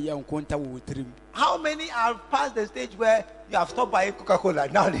sɛ wɔyɛ nkonta wɔ wɔn tirim How many are past the stage where you have stopped buying Coca-Cola?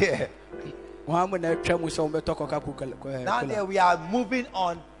 Now there, wɔn mo na atwa mu sɛ wɔn bɛtɔ kɔka now there kola we are moving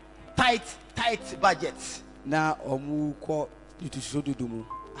on tight budgets. na ɔmo kɔ tutuso dudu mu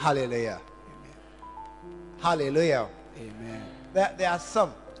Hallelujah. Hallelujah. amen There are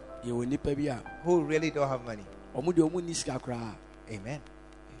some yɛwɔ nipa bi a who really don't have money. ɔmo deɛ ɔmo ni sika koraa Amen.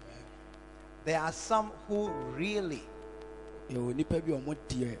 There are some who really yɛwɔ nipa bi a ɔmo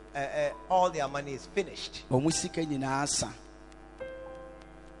deɛ all their money is finished. ɔmo sika nyinaa sa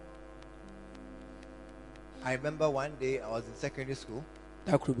I remember one day I was in secondary school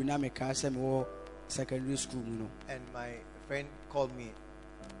da kuro bi na meka sɛ mewɔ secondary school mu no and my friend called me,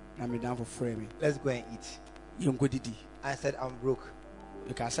 na me dan frɛ me "Let's go and eat." yɛnkɔ didi I said, "I'm broke."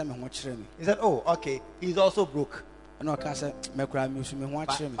 meka sɛ me ho kyerɛ me He said, "Oh, okay." He's also broke, ɛna ɔka sɛ mɛkora me so me ho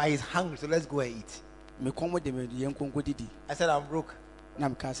akyerɛ me but he's hungry, so let's go and eat. me kɔn de me yɛnkɔ didi I said, "I'm broke." na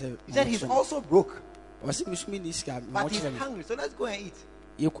meka sɛ He said, "He's also broke, ɔsɛ me so me ni sika me ho but he's kyerɛ me hungry, so let's go and eat."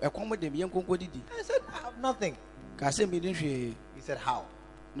 ɛkɔn de me yɛnkɔ didi I said, "I have nothing." ka sɛ me ni hwee He said, "How?"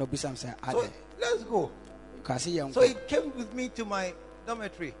 na obisa me sɛ So ade let's go. ka sɛ So he yɛnkɔ came with me to my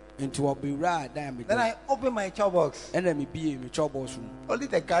dormitory. nti ɔbɛwura a dan me Then I opened my chow box. ɛna mebie me chɔbɔ so mu Only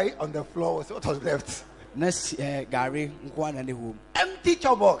the guy on the floor was what was left. na gare nkoa na ne hɔ mu Empty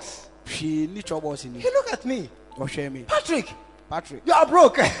chow box. hwee ni chɔbɔ so ni He looked at me. ɔhwɛ me "Patrick, Patrick you are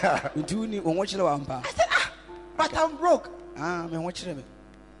broke." I nti wo ni wo ho kyerɛ wampa said, "But I'm broke." me ho kyerɛ me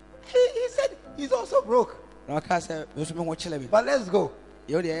He said he's also broke. na ɔka sɛ me so me ho kyerɛ me But let's go.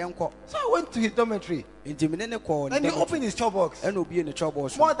 yɛwo deɛ yɛnkɔ So I went to his dormitory. nti mene ne kɔɔ Then he opened his chow box. ɛna obie ne chɔbɔ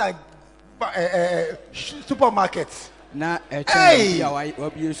so More than supermarkets. na Hey! ɛkyɛn bi a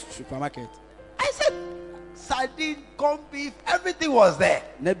wabie supermarket I said, sardine, corned beef, everything was there.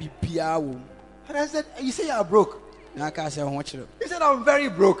 na biribiara wɔ mu And I said, "You say you are broke?" na aka sɛ ho kyerɛ He said, "I'm very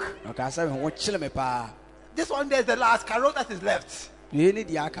broke. me ɔka sɛ me ho kyerɛ me paa This one there is the last carrot that is left." wei ne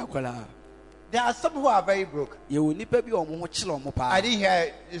deɛ aka koraa There are some who are very broke. yɛwɔ nipa bi a ɔmo ho kyerɛ ɔmo paa I didn't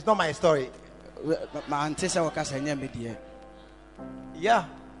hear. It's not my story. mante sɛ wɔka sɛ ɛnyɛ me deɛ Yeah.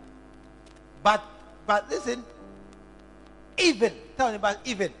 But listen. Even tell me about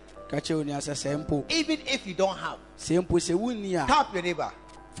even ka kyerɛ wo nua sɛ sɛ mpo if you don't have, sɛ mpo sɛ wonni a tap your neighbor.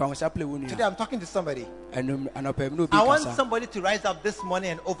 fa wo nsa plɛ wo Today nua I'm talking to somebody. anɔpɛ mu na obi I want kasa somebody to rise up this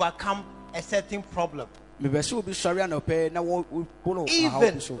morning and overcome a certain problem. mebɛ sɛ obi sɔre anɔpɛ na wɔpolo Even-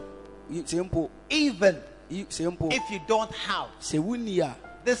 ahaw bi so sɛ mpo Even sɛ mpo if you don't have, sɛ wonni a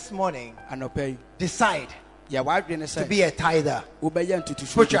this morning anɔpɛ yi decide yɛ wadwene to sɛ be a tither. wobɛyɛ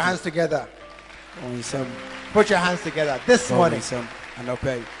ntotoso Put your hands together. wɔ nsɛm Put your hands together this wɔ morning. nsɛm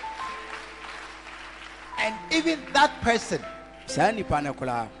anɔpɛ yi And even that person, saa nipa no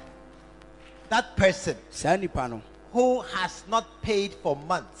koraa saa nipa no who has not paid for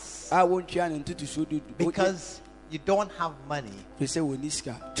months a wɔntua ne ntotoso dudu because you don't have money, firi sɛ wɔnni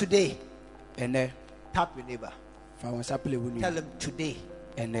sika today ɛnɛ tap your neighbor. fa wo nsa plɛ wo Tell nua him today.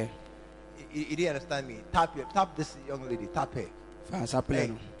 ɛnɛ You didn't understand me. Tap this young lady. Tap her. fa nsa plɛ Hey,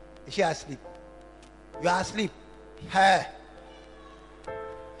 no is she asleep? You are asleep. Her.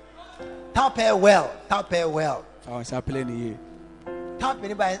 Tap her well. Tap her well. fa wo nsa plɛ no yie Tap your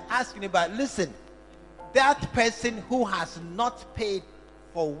neighbor and ask your neighbor, listen, that person who has not paid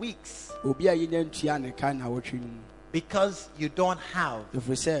for weeks obi a yɛnya ntua ne ka na wɔtwe no mu because you don't have,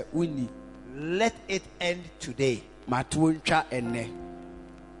 ɛfiri sɛ wonni let it end today. Matuo ntwa ene.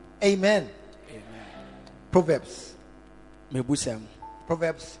 Amen. Proverbs. Mebusem.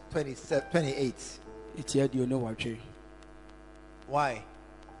 Proverbs 28. Itia di ono watwe. Why?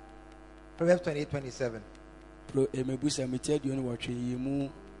 Proverbs 28:27. Mebusem itia di ono watwe yimu.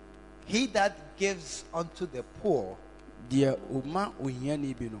 He that gives unto the poor Die oma ohia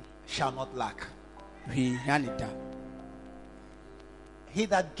ni bi no. shall not lack. Hwi hanida. He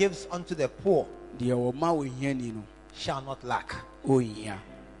that gives unto the poor Die oma ohia ni no. shall not lack. Ohia.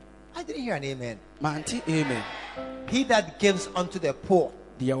 I didn't hear an amen. Manti amen. He that gives unto the poor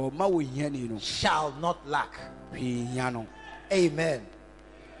Die oma ohia ni no. shall not lack. Hwi hiano. Amen.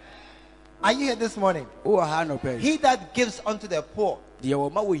 Are you here this morning? O ha no pe. He that gives unto the poor Die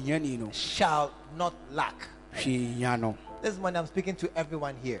oma ohia ni no. shall not lack. Hwi hiano. This morning I'm speaking to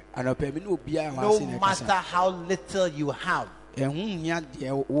everyone here. Anope mi no bia No wa se na matter kasa. how little you have. Ehun hia de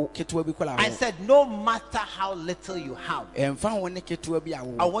wo ketewa bi kola I wo. said, no matter how little you have. Emfa wo ne ketewa bi I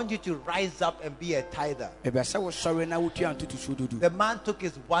awo. want you to rise up and be a tither. Ebe sɛ wo sɔre na wotua ntutu so dudu. The man took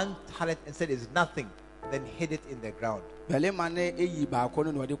his 1 talent and said it's nothing, then hid it in the ground. Bɛlema ne eyi baako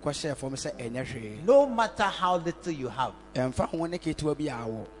no na ɔde kɔhyɛ fam sɛ ɛnyɛ hwee. No matter how little you have. Emfa wo ne ketewa bi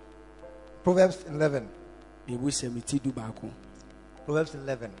awo. Proverbs 11. Ebu sɛ meti du baako. Proverbs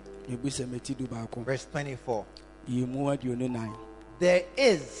 11, Ebu sɛ meti du baako. verse 24. Yi mu aduonu nan. There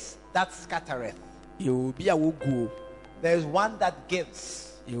is that scattereth. Yɛ obi a woguo. There is one that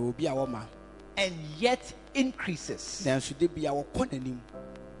gives Yɛ obi a wɔma. and yet increases. Nanso de bi a wɔkɔ n'anim.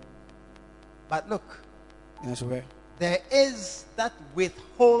 But look, Nanso hwɛ. there is that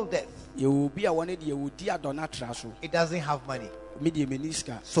withholdeth. Yɛ obi a wɔne deɛ wodi adɔ no atra so. It doesn't have money, Me deɛ meni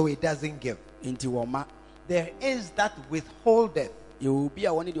sika. so it doesn't give. Nti wɔma. There is that withholdeth Yɛ obi a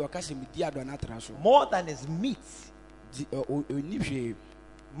wɔne deɛ ɔka sɛ medi adɔ no atra so. more than is meet, Ɔni hwee.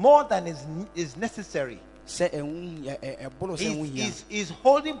 more than is necessary. Sɛ ɛho ɛboro sɛ ɛho hia. He's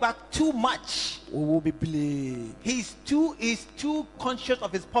holding back too much. Owó bebree. He's too conscious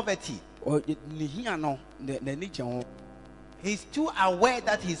of his poverty. Ne hia no n'ani gye ho. He's too aware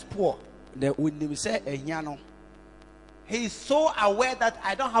that he's poor. Na onim sɛ ɛhia no. He's so aware that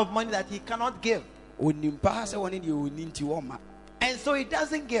I don't have money that he cannot give. Onim paa sɛ wɔne deɛ oni nti wɔma. And so he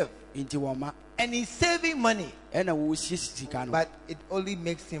doesn't give. Nti wɔma. And he's saving money. Ɛna wɔsie sika no. But it only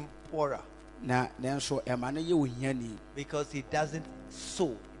makes him poorer Na nanso ɛma no yɛ ohiani. because he doesn't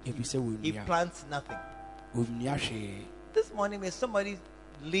sow. Ebi sɛ He wɔnnua. plants nothing. Onnua hwee. This morning, may somebody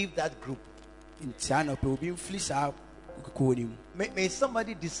leave that group. Nti anɔpɛ obi mfiri saa kukuo no mu. May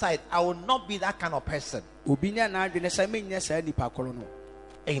somebody decide, I will not be that kind of person. Obi nyɛ n'adwene sɛ menyɛ saa nipa koro no.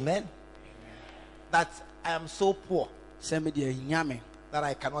 Amen. That I am so poor Sɛ me deɛ ahia me. that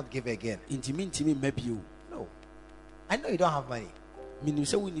I cannot give again. Nti mentimi mma bio. No. I know you don't have money. Menim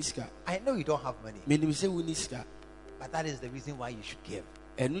sɛ wonni sika. I know you don't have money. Menim sɛ wonni sika. But that is the reason why you should give.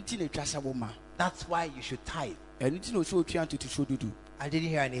 Ɛno nti na etwa sɛ woma. That's why you should tithe. Ɛno nti na ɔsɛ otua ntotoso dudu. I didn't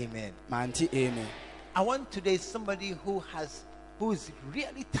hear an amen. Mante amen. I want today somebody who is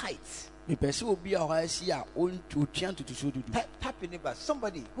really tight. Mepɛ sɛ obi a ɔha asi a otua ntotoso dudu. Tap your neighbor.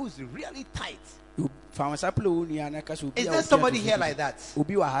 Somebody who's really tight. Famasa pele wo nua na ka sɛ obi Is a there otua somebody ntotoso here dudu. like that?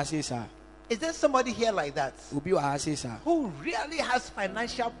 Obi wɔ ha sei saa. Is there somebody here like that? Obi wɔ ha sei saa. Who really has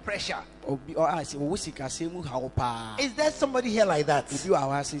financial pressure? Obi ɔha ɔwɔ sikasɛm mu haw paa. Is there somebody here like that? Obi wɔ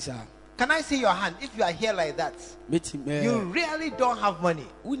ha sei saa. Can I see your hand if you are here like that? Meti You really don't have money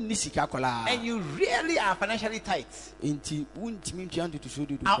wonni sika kɔlaa. and you really are financially tight. Nti wontumi ntua ntotoso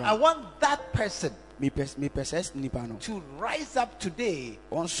dudu. I want that person Mepɛ sɛ nipa no. to rise up today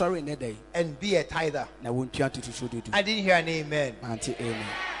Ɔnsɔre ne dɛ and be a tither. na wontua ntotoso dudu. I didn't hear an amen. Mante amen.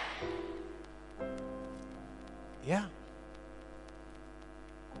 Yeah.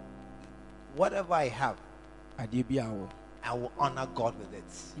 Whatever I have, Adeɛ bi a wɔ. I will honor God with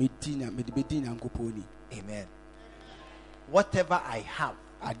it. Mede bɛdi Nyankopɔn ni. Amen. Whatever I have,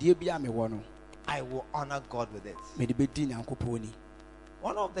 Adeɛ bi a mewɔ no, I will honor God with it. mede bɛdi Nyankopɔn ni.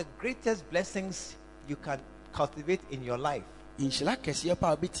 One of the greatest blessings you can cultivate in your life Nhyira kɛseɛ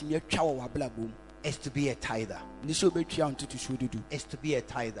pa a wobɛtumi atwa wɔ w'abrabɔ mu is to be a tither. ne sɛ wobɛtua ntotoso dudu. Is to be a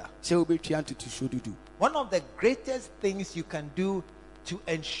tither. Sɛ wobɛtua ntotoso dudu. One of the greatest things you can do to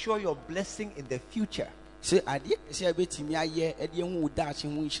ensure your blessing in the future Sɛ adeɛ kɛseɛ a wobɛtumi ayɛ ɛde ɛho wo daakye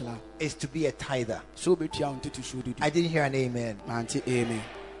ho nhyira. is to be a tither. Sɛ wobɛtua ntotoso dudu. I didn't hear an amen. Mante amen.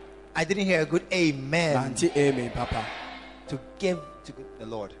 I didn't hear a good amen. Mante amen papa. To give to the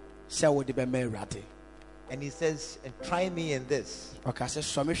Lord. Sɛ wode bɛma Awurade. And he says, and try me in this Ɔka sɛ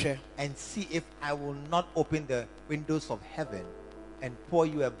sɔ me hwɛ and see if I will not open the windows of heaven and pour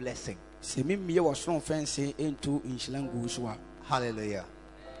you a blessing. sɛ memmie wɔ soro mfɛnse ɛnto nhyira nguu so a. Hallelujah.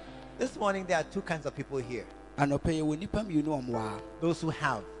 This morning there are two kinds of people here. anɔpɛ yɛ wɔ nipa mmienu a ɔmo wɔ those who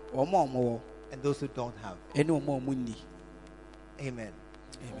have ha ɔmo a ɔmo wɔ and those who don't have. ɛne ɔmo a ɔmo nni. Amen.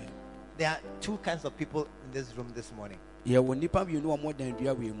 Amen. There are two kinds of people in this room this morning. Yɛ wɔ nipa mmienu a ɔmo dan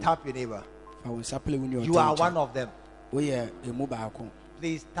dua wɔ mu. Tap your neighbor. Fa wɔn nsa pele wo ne You are one of them. Woyɛ emu baako.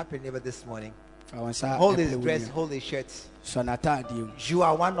 Please tap your neighbor this morning. Fa wɔn nsa Hold his ɛpele wo dress, nua. hold his shirt. Sɔ n'ataadeɛ mu. You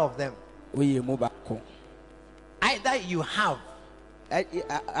are one of them. Woyɛ emu baako. Either you have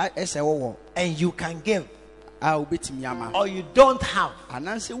Ɛsɛ wɔwɔ and you can give, a wobɛtumi ama. or you don't have.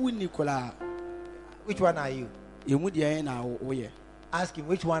 Anaasɛ wunni koraa. Which one are you? Emu deɛ yɛn na woyɛ. Ask him,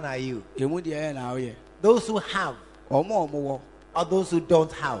 which one are you? Emu deɛ yɛn na woyɛ. Those who have Ɔmo a ɔmo wɔ or those who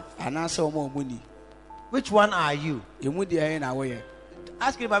don't have? anaasɛ ɔmo a ɔmo nni. Which one are you? Emu deɛ yɛn na woyɛ.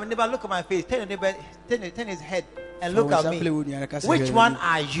 Ask him, my neighbor, look at my face. Turn your neighbor, turn his head and look Fa wɔn at nsa me. pele wo nua na ka sɛ Which hwɛ one n'anim.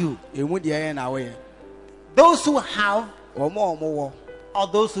 are you? Emu deɛ yɛn na woyɛ. Those who have Ɔmo a ɔmo wɔ or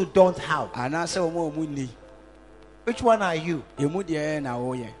those who don't have? anaasɛ ɔmo a ɔmo nni. Which one are you? Emu deɛ yɛn na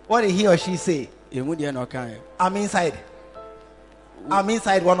woyɛ. What did he or she say? Emu deɛ na ɔka yɛ. I'm inside. I'm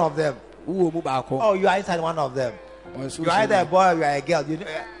inside one of them. Wowɔ mu baako. Oh, you are inside one of them. Ɔnso You are either a boy or you are a girl.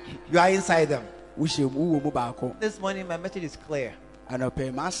 You are inside them. wohyɛ mu wowɔ mu baako. This morning, my message is clear.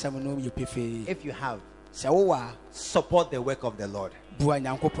 Anɔpɛ m'asɛm no yɛ pefee. If you have, Sɛ wowɔ a support the work of the Lord. bua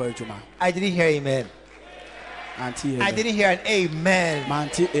Nyankopɔn adwuma. I didn't hear amen. Ante I amen. didn't hear an amen.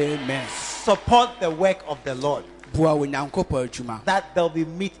 Mante amen. Support the work of the Lord. Bua wɔ Nyankopɔn adwuma. That there'll be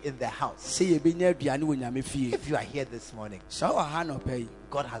meat in the house. Sɛ yɛbɛnya aduane wɔ Nyame fie. If you are here this morning, Sɛ wowɔ ha anɔpɛ yi,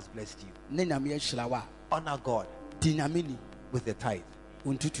 God has blessed you. ne Nyame ahyira wo a, Honor God di Nyame ni. with the tithe.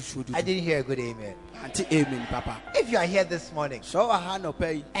 Wo ntotosuo I dudu. didn't hear a good amen. Ante amen papa. If you are here this morning Sɛ wowɔ ha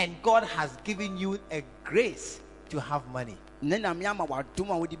anɔpɛ yi, and God has given you a grace to have money, ne Nyame ama w'adom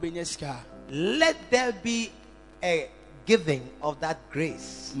a wode bɛnya sika a, let there be a giving of that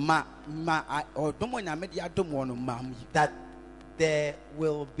grace, ɔdom a Nyame de adom wɔ no ma mu. that there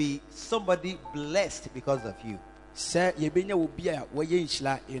will be somebody blessed because of you. Sɛ yɛbɛnya obi a wɔyɛ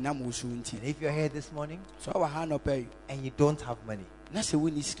nhyira ɛnam wo so nti. And if you're here this morning Sɛ wowɔ ha anɔpɛ yi, and you don't have money, na sɛ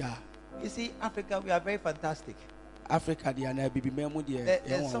wonni sika you see, Africa, we are very fantastic. a, Africa deɛ anaa bibimɛ mu deɛ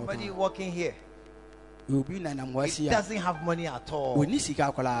There's somebody walking here. obi nanam hɔ He asi a doesn't have money at all, ɔnni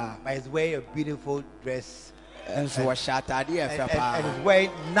sika koraa, but he's wearing a beautiful dress nso wɔhyɛ ataadeɛ and, ɛfɛ and paa. he's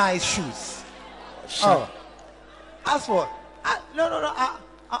wearing nice shoes. Hyɛ- Oh, as for no,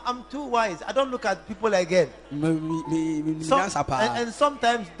 I'm too wise. I don't look at people again. nyansa paa. And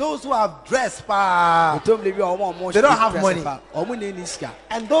sometimes those who have dressed, pa, Ɔtɔm le bi a ɔmo They don't have money. ɔmo na ɛni sika,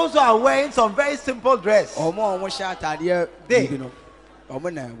 and those who are wearing some very simple dress, ɔmo a ɔmo hyɛ ataadeɛ They- bibi no,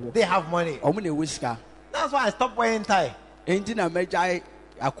 ɔmo na ɛwɔ, they have money. ɔmo na ɛwɔ sika. That's why I stopped wearing tie. Enti na mɛgyae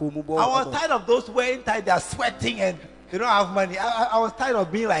akɔnmubɔ. I was tired of those wearing tie. They are sweating and they don't have money. I was tired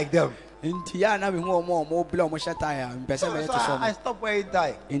of being like them. Nti ya na mehu ɔmo a ɔmo bla ɔmo hyɛ tae a mpɛ sɛ So mɛyɛ te I sɛ ɔmo. stopped wearing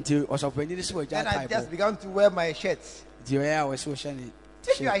tie. Nti ɔsɔfoani de sɛ wɔgya Then I tae just bɔ. began to wear my shirts. Nti ɔyɛ a wɔsɛ wɔhyɛ ne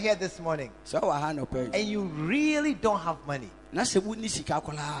If you are hyɛ. here this morning Sɛ ɔwɔ ha nɔpɛ yi, and you really don't have money, na sɛ wonni sika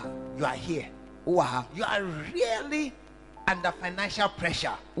koraa, you are here. wowɔ ha, You are really under financial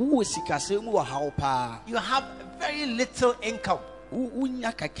pressure. wowɔ sikasɛm mu wɔ haw paa, You have very little income.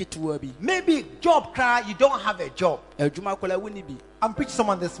 wonya ka ketewa bi, Maybe job cry, you don't have a job. adwuma koraa wonni bi. I'm preaching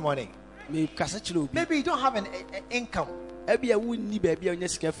someone this morning. Mekasa kyerɛ obi, Maybe you don't have an income. ebi a wonni baabi a wonya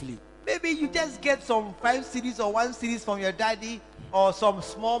sika firi. Maybe you just get some 5 cedis or 1 cedis from your daddy, or some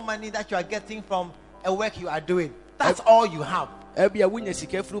small money that you are getting from a work you are doing. That's all you have. Ebi a wonya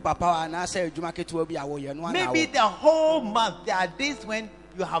sika firi papa wa anaasɛ adwuma ketewa bi a wɔyɛ no ana Maybe wɔ. the whole month there are days when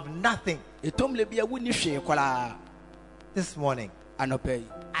you have nothing. Ɛtɔm le bi a wonni hwee koraa. This morning, Anɔpɛ yi,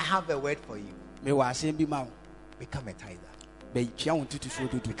 I have a word for you. mewɔ asɛm bi ma wo. Become a tither. Bɛtua wo ntotosuo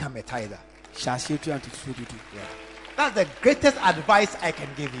dudu. Become a tither. Hyɛ aseɛ tua ntotosuo dudu. Yeah. That's the greatest advice I can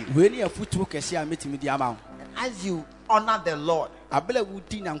give you. Wei ne afotuo kɛseɛ a mɛtumi de ama wo. As you honor the Lord, Abere a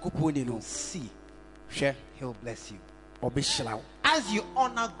wodi Nyankopɔn ni no, see, hwɛ, He'll bless you. ɔbɛhyira wo. As you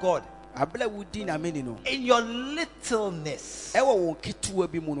honor God, Abere a wodi Nyame ni no, in your littleness, ɛwɔ wo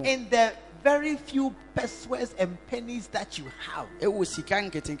ketewa bi mu no, in the very few pesos and pennies that you have, ɛwɔ sika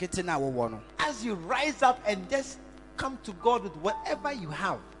nketenkete na wɔwɔ no. as you rise up and just come to God with whatever you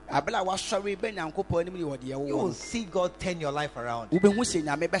have, Abere a wasɔre bɛ Nyankopɔn anim ne wɔ deɛ you wɔwɔ will no. see God turn your life around. Wobɛhu sɛ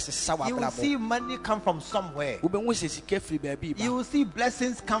Nyame bɛsesa You will w'abrabɔ. see money come from somewhere. Wobɛhu sɛ sika firi baabi ba. You will see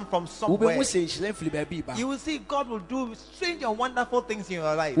blessings come from Wobɛhu somewhere. sɛ nhyira firi baabi ba. You will see God will do strange and wonderful things in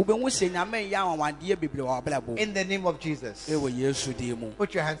your life. Wobɛhu sɛ Nyame yɛ anwanwadeɛ bebree wɔ w'abrabɔ. In the name of Jesus. Ɛwɔ Yesu din mu.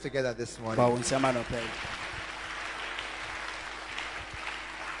 Put your hands together this Fa morning. wo nsɛm anɔpɛ yi.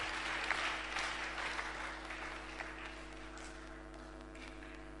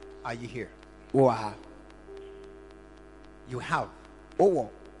 Are you here? Wowɔ ha. You have wowɔ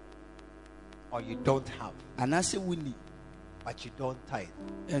or you don't have, anaasɛ wonni but you don't tithe.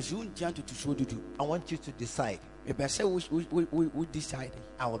 ɛnso wontua ntotosoɔ dudu. I want you to decide. mepɛ sɛ wo decide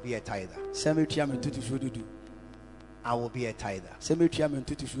I will be a tither. sɛ metua me ntotosoɔ dudu. I will be a tither. sɛ metua me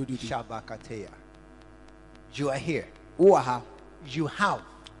ntotosoɔ dudu. Shabakateya. You are here. wowɔ ha You have.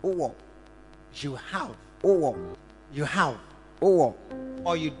 wowɔ You have. wowɔ You have. wowɔ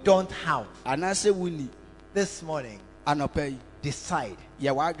Or you don't have. anaasɛ wonni This morning, anɔpa yi decide.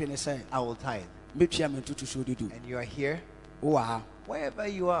 yɛ w'adwene sɛ I will tithe. metua me ntotosoɔ dudu. And you are here. wowɔ ha Wherever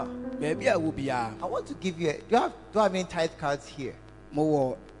you are. baabi a wo biara I want to give you. Do I have any tithe cards here?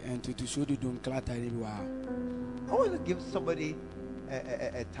 mowɔ ntotosoɔ dudu nkrataa no bi wɔ ha. I want to give somebody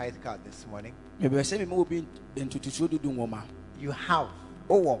a tithe card this morning. mepɛ sɛ mema obi ntotosoɔ dudu nwɔma. You have.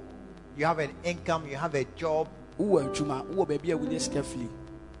 wowɔ You have an income. You have a job. wowɔ adwuma wowɔ baabi a wonya sika firi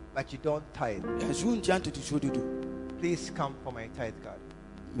But you don't tithe. ɛnso wontua ntotosoɔ dudu. Please come for my tithe card.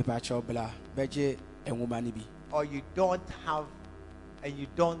 mepakyɛw bla bɛgye nwoma no bi. Or you don't have and you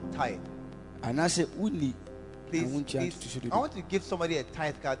don't tithe. anaasɛ wonni na Please, wontua please, ntotosoɔ I dudu. want to give somebody a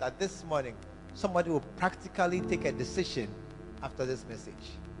tithe card that this morning somebody will practically take a decision after this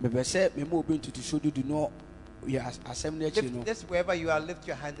message. mepɛ sɛ mema obi ntotosoɔ dudu no yɛ asɛm no akyiri no Just wherever you are, lift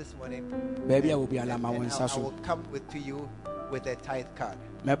your hand this morning. baabi a wo biara And ma wo I nsa so. will come to you with a tithe card.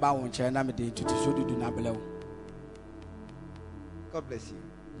 mɛba wo nkyɛn na mede ntotosoɔ dudu no abrɛ wo God bless you.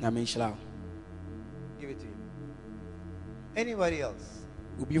 na menhyira wo. Give it to you. Anybody else?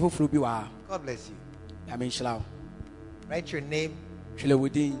 obi foforɔ bi wɔ ha God bless you. na menhyira wo. Write your name hwɛlɛ wo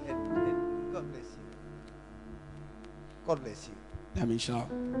din and God bless you. God bless you. na menhyira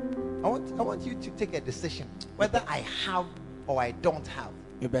wo. I want you to take a decision whether I have or I don't have.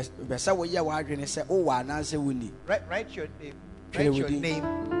 mepɛ sɛ woyɛ w'adwene sɛ wowɔ anaasɛ wonni. Write your name. hwɛlɛ Write wo your din name.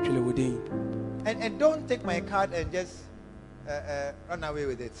 hwɛlɛ wo din. And don't take my card and just run away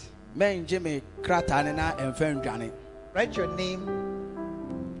with it. mɛngye me krataa ne na ɛmfa ndwane. Write your name.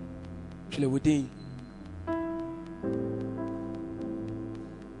 hwɛlɛ wo din.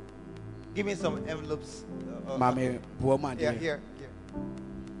 Give me some envelopes. ma me boa mu Yeah, adeɛ. here.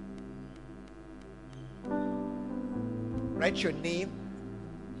 Write your name.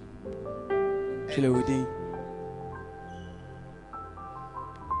 hwɛlɛ wo din.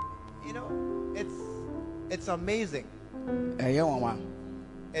 You know, it's amazing. ɛyɛ nwanwa.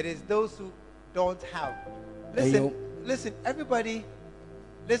 It is those who don't have. Ayo. Listen,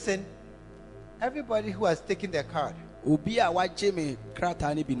 everybody who has taken their card, obi a wagye me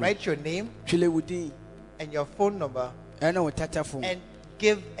krataa no bi no. write your name hwɛlɛ wo din and your phone number ɛne wo tɛtɛfo. and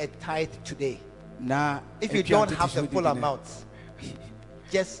give a tithe today. na If you atua don't have the ntotosoɔ full dudu no. amount,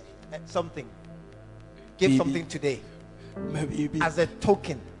 just something. Give Baby. something today ma biribi as a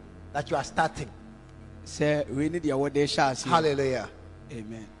token that you are starting. sɛ wei ne deɛ wɔde hyɛ ase. Hallelujah.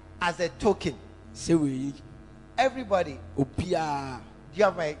 amen. As a token. sɛ wei Everybody, obiara you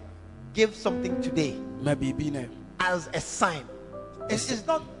have a give something today ma biribi no. as a sign. It's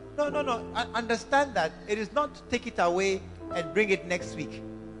not, no. I understand that. It is not to take it away and bring it next week.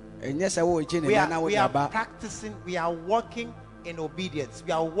 ɛnyɛ sɛ wɔregye ne We nana are wode aba. practicing, we are walking in obedience.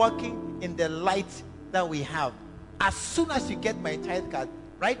 We are walking in the light that we have. As soon as you get my tithe card,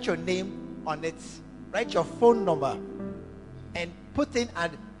 write your name on it, write your phone number, and put in,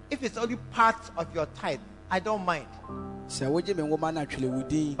 and if it's only part of your tithe, I don't mind. sɛ wogye me nwoma no atwele wo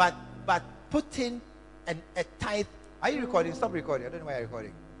din. But put in a tithe. Are you recording? Stop recording. I don't know why you're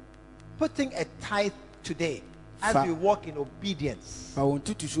recording. Putting a tithe today as we walk in obedience. fa wo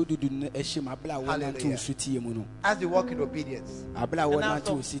ntotosoɔ dudu no ahyɛ mu abla a wɔnante Hallelujah. wo so tie mu no. As we walk in obedience. abla a And now wɔnante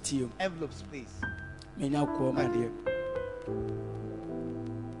some wo so tie mu. envelopes, please. menya koɔ ma deɛ.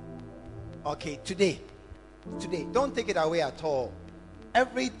 Okay, today. Don't take it away at all.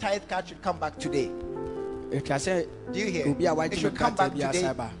 Every tithe card should come back today. ɛtwa sɛ Do you hear? obi a It wagye me should come back krataa bi today.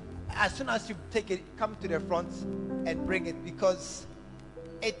 asa ba. As soon as you take it, come to the front and bring it, because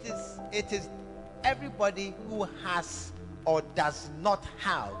it is everybody who has or does not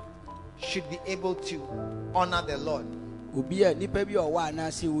have should be able to honor the Lord. obi a nipa bi a ɔwɔ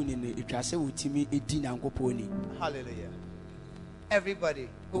anaasɛ wo ni no ɛtwa sɛ wotumi ɛdi nyankopɔn ni. Hallelujah. Everybody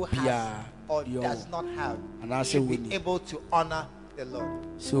who has Obia, or yo, does not have anase should be woni. able to honor the Lord.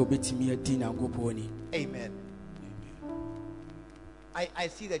 sɛ wobɛtumi adi nyankopɔn ni. Amen. I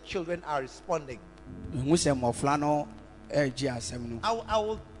see the children are responding. mehu sɛ mmɔfra no ɛregye asɛm no.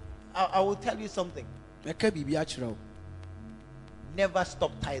 I will tell you something. mɛka biribi akyerɛ wo. Never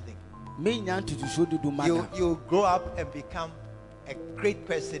stop tithing. menya ntotosoɔ dudu ma da. You grow up and become a great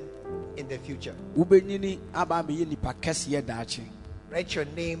person in the future. wobɛnyini aba abɛyɛ nipa kɛseɛ daakye. Write your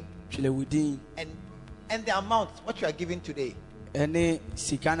name twɛlɛ wo din. and And the amount, what you are giving today. ɛne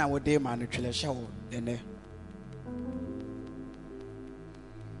sika na wode ma no twelɛhyɛ wo ɛnɛ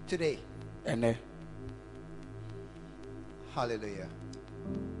Today. ɛnɛ Hallelujah.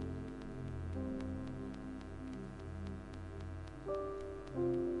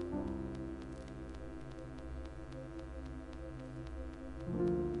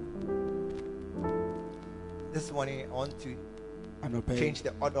 This morning I want to anɔpɛ change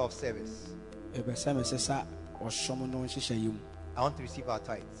the order of service. ɛbɛ sɛ mesɛ sa ɔsom no nhyehyɛ yi mu I want to receive our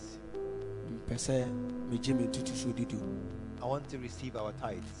tithes. mpɛ sɛ megye me ntotosuo dudu I want to receive our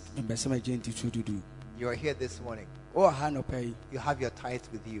tithes. mpɛ sɛ megye ntotosuo dudu You are here this morning. wowɔ ha anɔpɛ yi You have your tithes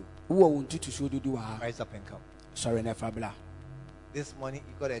with you. wowɔ wo ntotosuo dudu wɔ ha Rise up and come. sɔre na ɛfa bra This morning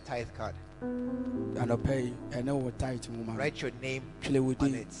you got a tithe card. anɔpɛ yi ɛne wo tit mu ma Write your name twele wo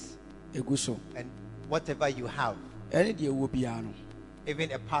on din it. ɛgu so And whatever you have, ɛne deɛ ɛwɔ biara no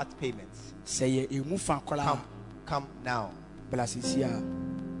even a part payment, sɛ yɛ ɛmu fa koraa come now bra sisi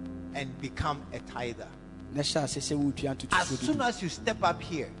a and become a tither. na hyɛ ase sɛ wotua As ntotosuo soon dudu as you step up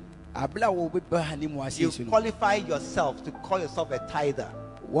here, abla a wɔbɛba ha ne mu you asiesie no qualify yourself to call yourself a tither.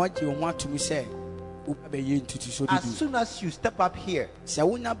 wɔgye wo ho atom sɛ wobɛyɛ ntotosuo As dudu soon as you step up here, sɛ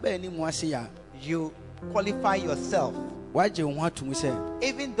wonya baa ne mu ase a you qualify yourself, wɔagye wo ho atom sɛ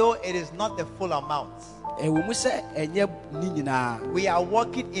even though it is not the full amount. ɛwɔ mu sɛ ɛnyɛ ne nyinaa We are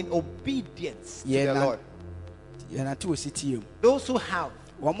walking in obedience to the yɛna- Lord. yɛnante wɔ sitie mu Those who have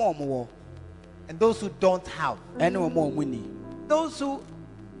wɔma ɔmowɔ and those who don't have. ɛne wɔma ɔmo ni Those who,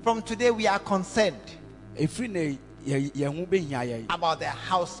 from today, we are concerned ɛfiri na yɛn ho bɛhia yɛn about the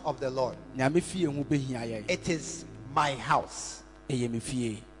house of the Lord. nyame fie ho bɛhia yɛn It is my house. ɛyɛ me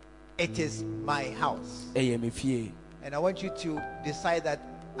fie It is my house. ɛyɛ me fie And I want you to decide that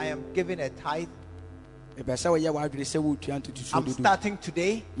I am giving a tithe. ɛbɛ sɛ woyɛ w'adwene sɛ wotua ntotosuo I'm dudu starting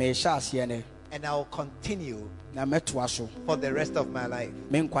today mehyɛ aseɛ ne and I will continue na mɛtoa so for the rest of my life.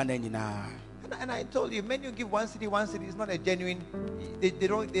 me nkwa na nyinaa And I told you, many who give 1 cedi is not a genuine,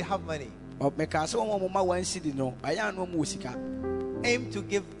 they have money. mekaa sɛ wɔma ɔmoma wansidi no ɛyɛ ano ɔma wɔ sika Aim to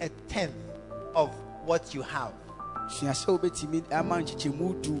give a tenth of what you have. sua sɛ wobɛtumi ama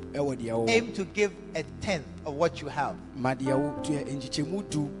nkyekyɛmu du ɛwɔ deɛ wɔwɔ Aim to give a tenth of what you have. ma deɛ wo nkyekyɛmu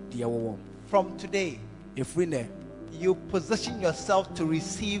du deɛ wɔwɔ From today, ɛfiri nɛ you position yourself to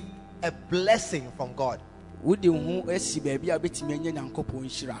receive a blessing from God. wode wo ho asi baabi a wobɛtumi anya nyankopɔn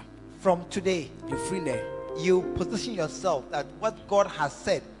nhyira From today, ɛfiri nɛ you position yourself that what God has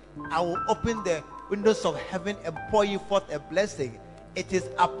said, I will open the windows of heaven and pour you forth a blessing. It is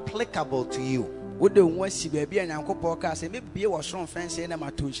applicable to you. wode wo ho asi baabi a nyankopɔn kaa sɛ mɛbie wɔ soro mfɛnsee na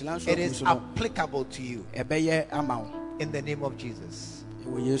mato nhyira nso It agu is so no applicable to you ɛbɛyɛ ama wo in the name of Jesus.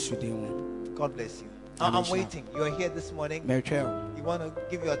 ɛwɔ yesu din mu God bless you. Amen. I'm waiting. You are here this morning. mɛtwɛ wo You want to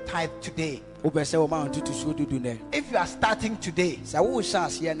give your tithe today. wopɛ sɛ wɔma wo ntotosuo dudu nɛ If you are starting today, sɛ wohyɛ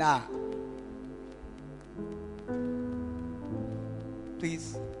aseɛ no a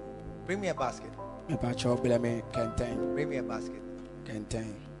please bring me a basket. mepakyɛ wobrɛ me kɛntɛn Bring me a basket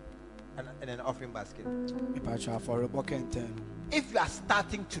kɛntɛn and an offering basket. mepakyɛ afɔrebɔ kɛntɛn no If you are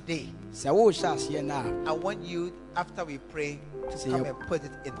starting today, sɛ wohyɛ aseɛ no a I want you, after we pray, to Say come yep. and put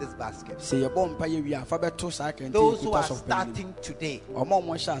it in this basket. sɛ yɛbɔ mpa yɛ wie a fa bɛto saa kɛntɛn Those who kuta are sɔfo panin starting today, ɔma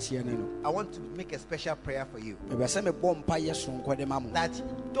ɔmɔ hyɛ aseɛ no no I want to make a special prayer for you. mebɛ sɛ mebɔ mpa yɛ soronko de ma mo That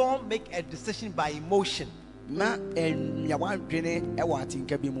don't make a decision by emotion, ma ɛnua w'adwene ɛwɔ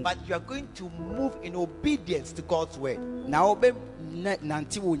atenka bi mu but you are going to move in obedience to God's word. na wobɛ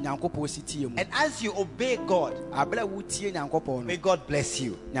nante wɔ nyankopɔn sitie mu And as you obey God, aberɛ a wotie nyankopɔn may no God bless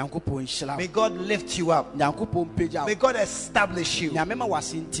you. nyankopɔn hyira May wo God lift you up. nyankopɔn pagya May wo God establish you. nyame ma May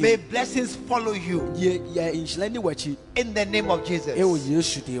w'asentim blessings follow you yɛ nhyira ni w'akyi in the name of ɛwɔ Jesus.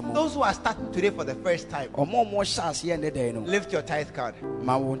 yesu din mu Those who are starting today for the first time, ɔma ɔmɔ hyɛ aseɛ ne dɛn no lift your tithe card.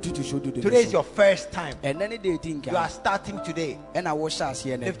 ma wo ntotosuo dudu Today no is so your first time. ɛnɛ ne de ɛdi You are nka starting today. ɛna wohyɛ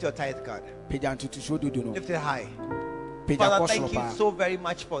aseɛ ne Lift your tithe card. pagya ntotosuo dudu no Lift it high. pagya Father, kɔ thank soro you paa so very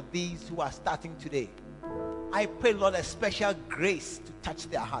much for these who are starting today. I pray, Lord, a special grace to touch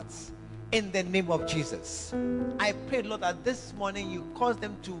their hearts in the name of Jesus. I pray, Lord, that this morning you cause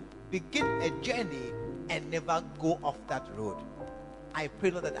them to begin a journey and never go off that road. I pray,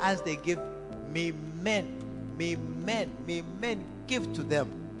 Lord, that as they give, may men give to them.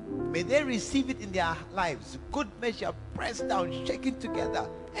 May they receive it in their lives. Good measure, pressed down, shaken together,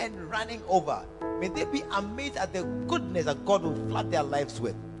 and running over. May they be amazed at the goodness that God will flood their lives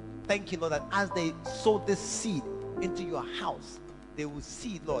with. Thank you, Lord, that as they sow this seed into your house, they will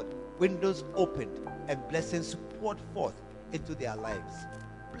see, Lord, windows opened and blessings poured forth into their lives.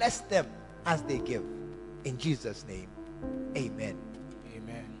 Bless them as they give. In Jesus' name, amen.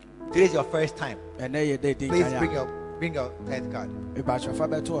 amen Today is your first time. ɛnɛ yɛ dɛ den Please kan bring your tithe card. ebaatwa fa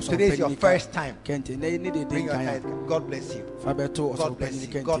bɛto ɔsɔfo Today is your panyin first time. kɛntɛn ne ne de Bring den your kan tithe card. God bless you. fa bɛto God ɔsɔfo bless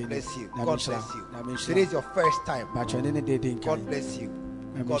panyin you. God kɛntɛn bless you. na God mehyira bless you. na mehyira Today is your first time. baatwa ne ne de den kan God bless you.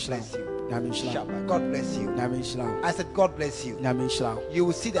 na God mehyira bless you. na mehyira Shabbat. God bless you. na mehyira I said, God bless you. na mehyira You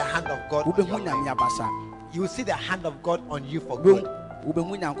will see the hand of God on your wobɛhu nyame life. abasa You will see the hand of God on you for good.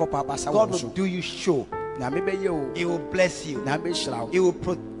 wobɛhu nyankopɔn abasa God wɔ will so do you show. nyame bɛyɛ o He will bless you. na mehyira He will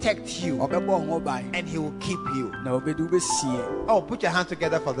protect you. ɔbɛbɔ wo ho ban And He will keep you. na wobɛdi wobɛsie Oh, put your hands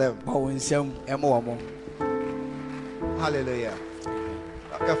together for them. bɔ wo nsɛm ɛma wɔ mo Hallelujah.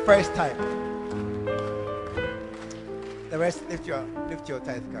 Your first time. The rest, lift your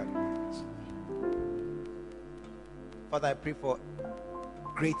tithe card. Father, I pray for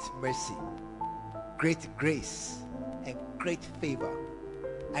great mercy, great grace, and great favor.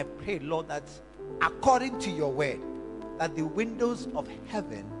 I pray, Lord, that according to your word, that the windows of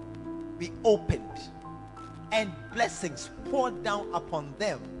heaven be opened and blessings poured down upon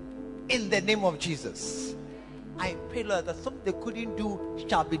them in the name of Jesus. I pray, Lord, that something they couldn't do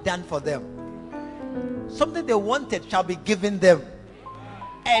shall be done for them. Something they wanted shall be given them.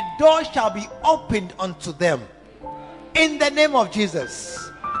 A door shall be opened unto them. In the name of Jesus.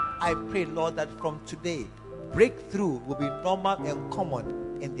 I pray, Lord, that from today, breakthrough will be normal and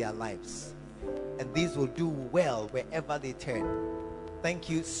common in their lives. And these will do well wherever they turn. Thank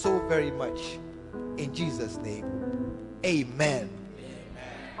you so very much. In Jesus' name. Amen.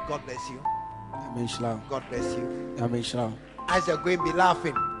 God bless you. God bless you. As you're going, be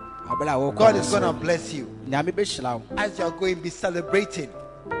laughing. God is going to bless you. As you're going, be celebrating.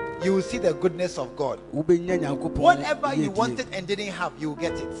 You will see the goodness of God. Whatever you wanted and didn't have, you will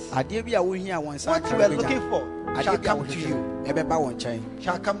get it. What you were looking for shall come to you.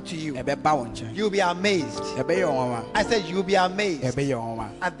 Shall come to you. You'll be amazed. I said you'll be amazed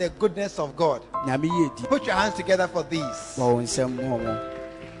at the goodness of God. Put your hands together for these.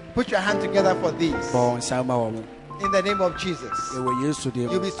 Put your hands together for these. In the name of Jesus.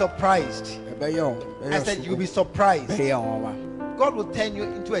 You'll be surprised. I said you'll be surprised. God will turn you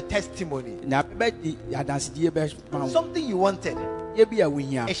into a testimony. Something you wanted,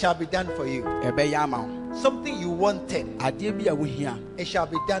 it shall be done for you. Something you wanted, it shall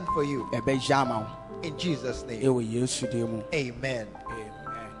be done for you. In Jesus' name. Amen.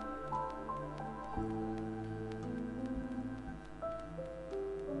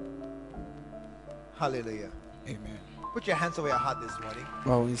 Hallelujah. Amen. Put your hands over your heart this morning.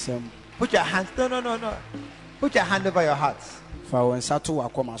 Put your hands. No. Put your hand over your hearts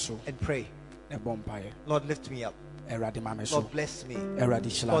and pray. Lord, lift me up. Lord, bless me.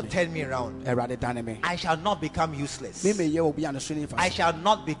 Lord, turn me around. I shall not become useless. I shall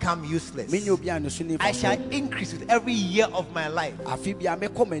not become useless. I shall increase with every year of my life.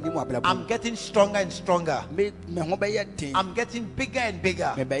 I'm getting stronger and stronger. I'm getting bigger and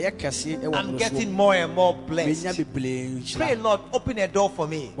bigger. I'm getting more and more blessed. Pray, Lord, open a door for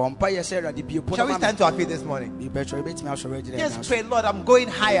me. Shall we stand to our feet this morning? Yes, pray, Lord, I'm going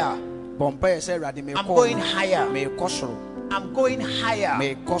higher. I'm going higher. I'm going higher.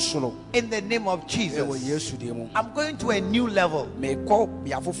 In the name of Jesus. I'm going to a new level.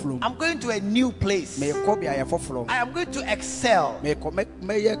 I'm going to a new place. I am going to excel.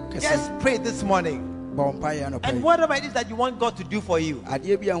 Just pray this morning. And whatever it is that you want God to do for you,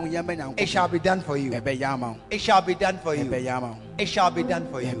 it shall be done for you. It shall be done for you. It shall be done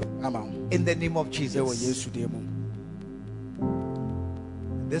for you. In the name of Jesus.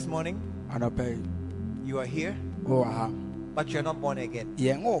 This morning, you are here, but you're not born again.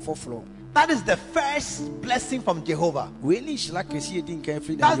 That is the first blessing from Jehovah. That's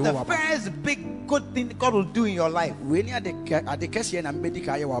the first big good thing God will do in your life. He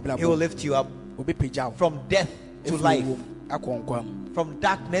will lift you up from death to life, from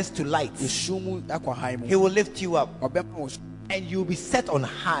darkness to light. He will lift you up, and you'll be set on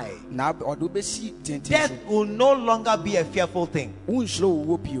high. Death will no longer be a fearful thing.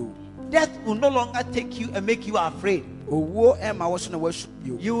 Death will no longer take you and make you afraid. You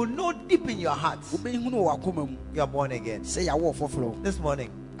will know deep in your heart you are born again. This morning,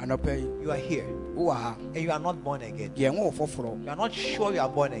 you are here and you are not born again. You are not sure you are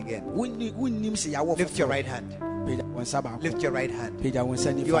born again. Lift your right hand. Lift your right hand.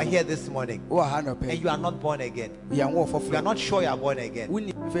 You are here this morning and you are not born again. You are not sure you are born again.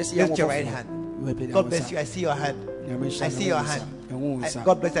 Lift your right hand. God bless you. I see your hand. I see your hand.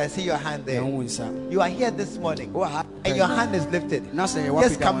 God bless you. I see your hand there. You are here this morning and your hand is lifted.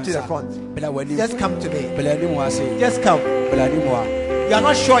 Just come to the front. Just come to me. Just come. You are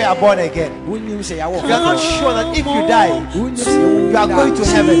not sure you are born again. You are not sure that if you die, you are going to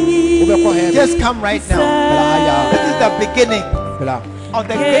heaven. Just come right now. This is the beginning of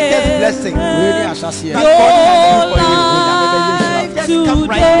the greatest blessing that God has for you. Just come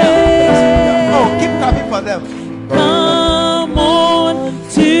right now. Oh, keep clapping for them. Come on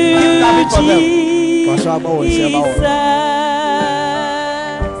to Jesus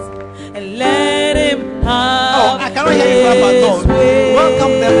and let him have. Oh, I cannot hear you clap at all.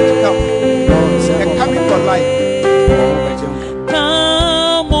 Welcome them to come. They're coming for life.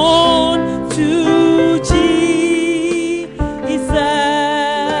 Come on to Jesus.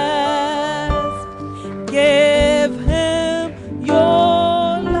 Give him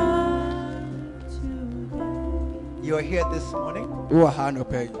your life today. You are here this morning.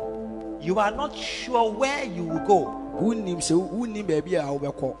 You are not sure where you will go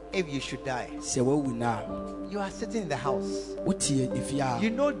if you should die. You are sitting in the house. You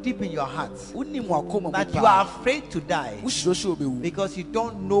know deep in your heart that you are afraid to die because you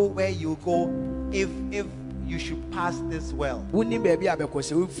don't know where you go if you should pass this well. You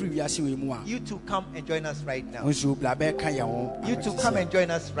to come and join us right now. You to come and join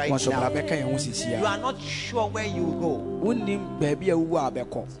us right now. You are not sure where you will go.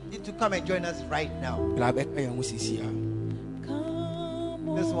 You to come and join us right now.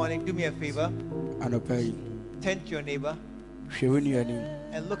 This morning, do me a favor. Turn to your neighbor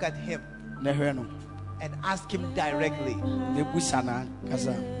and look at him and ask him directly.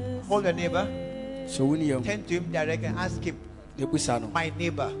 Hold your neighbor. Turn to him directly and ask him, my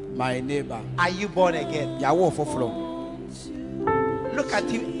neighbor, are you born again? Look at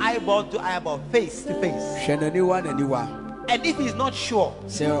him eyeball to eyeball, face to face. And if he's not sure,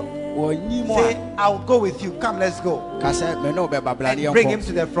 say, I'll go with you. Come, let's go. And bring him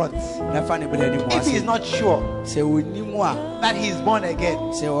to the front. If he's not sure that he's born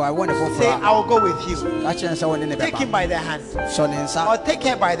again, say, I'll go with you. Take him by the hand, or take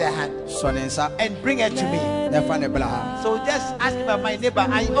her by the hand, and bring her to me. So just ask him, my neighbor,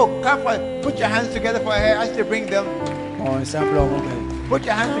 come for, put your hands together for her as you bring them. Put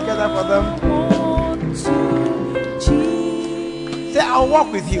your hands together for them. Say, I'll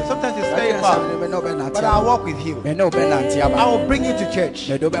walk with you. Sometimes it's very far, but I'll walk with you. I will bring you to church.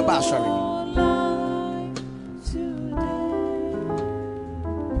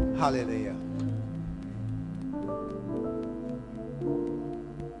 Hallelujah.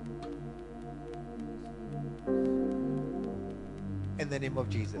 In the name of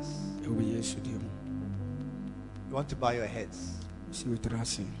Jesus. You want to bow your heads.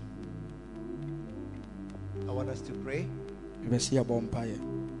 I want us to pray.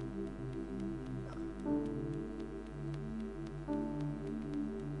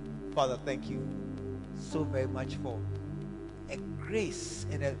 Father, thank you so very much for a grace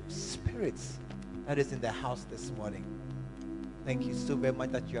and a spirit that is in the house this morning. Thank you so very much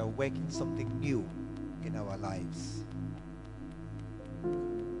that you are working something new in our lives.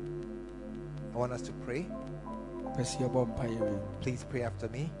 I want us to pray. Please pray after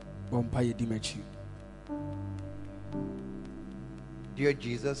me. Dear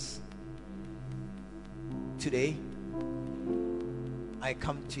Jesus, today I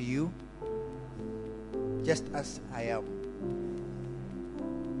come to you just as I am.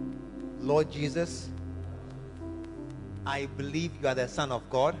 Lord Jesus, I believe you are the Son of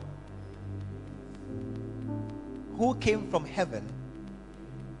God who came from heaven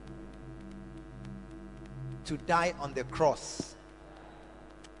to die on the cross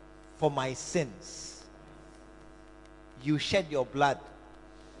for my sins. You shed your blood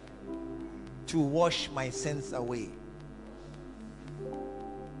to wash my sins away.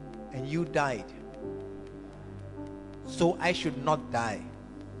 And you died so I should not die,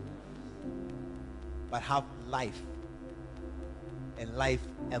 but have life, and life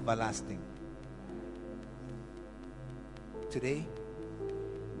everlasting. Today,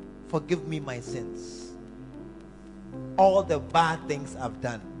 forgive me my sins, all the bad things I've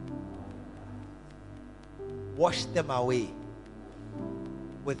done. Wash them away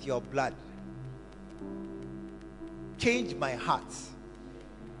with your blood. Change my heart.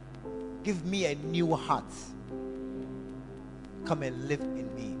 Give me a new heart. Come and live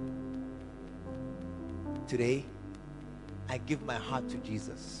in me. Today, I give my heart to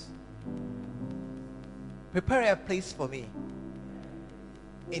Jesus. Prepare a place for me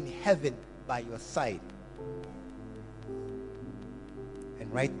in heaven by your side,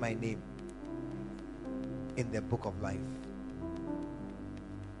 and write my name in the book of life.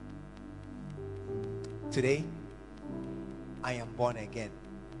 Today, I am born again.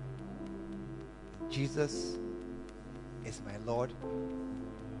 Jesus is my Lord,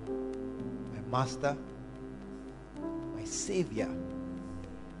 my Master, my Savior,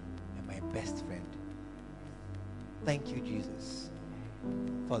 and my best friend. Thank you, Jesus,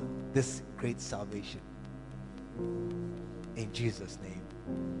 for this great salvation. In Jesus' name,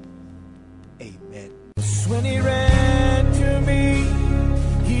 amen. When he ran to me,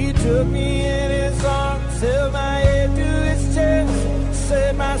 he took me in his arms, held my head to his chest,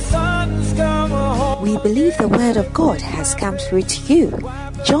 said, my son's come home. We believe the Word of God has come through to you.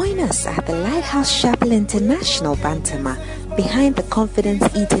 Join us at the Lighthouse Chapel International, Bantama, behind the Confidence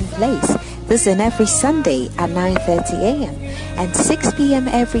Eating Place. This is every Sunday at 9:30 a.m. and 6 p.m.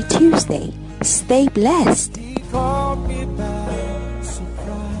 every Tuesday. Stay blessed. He called me back.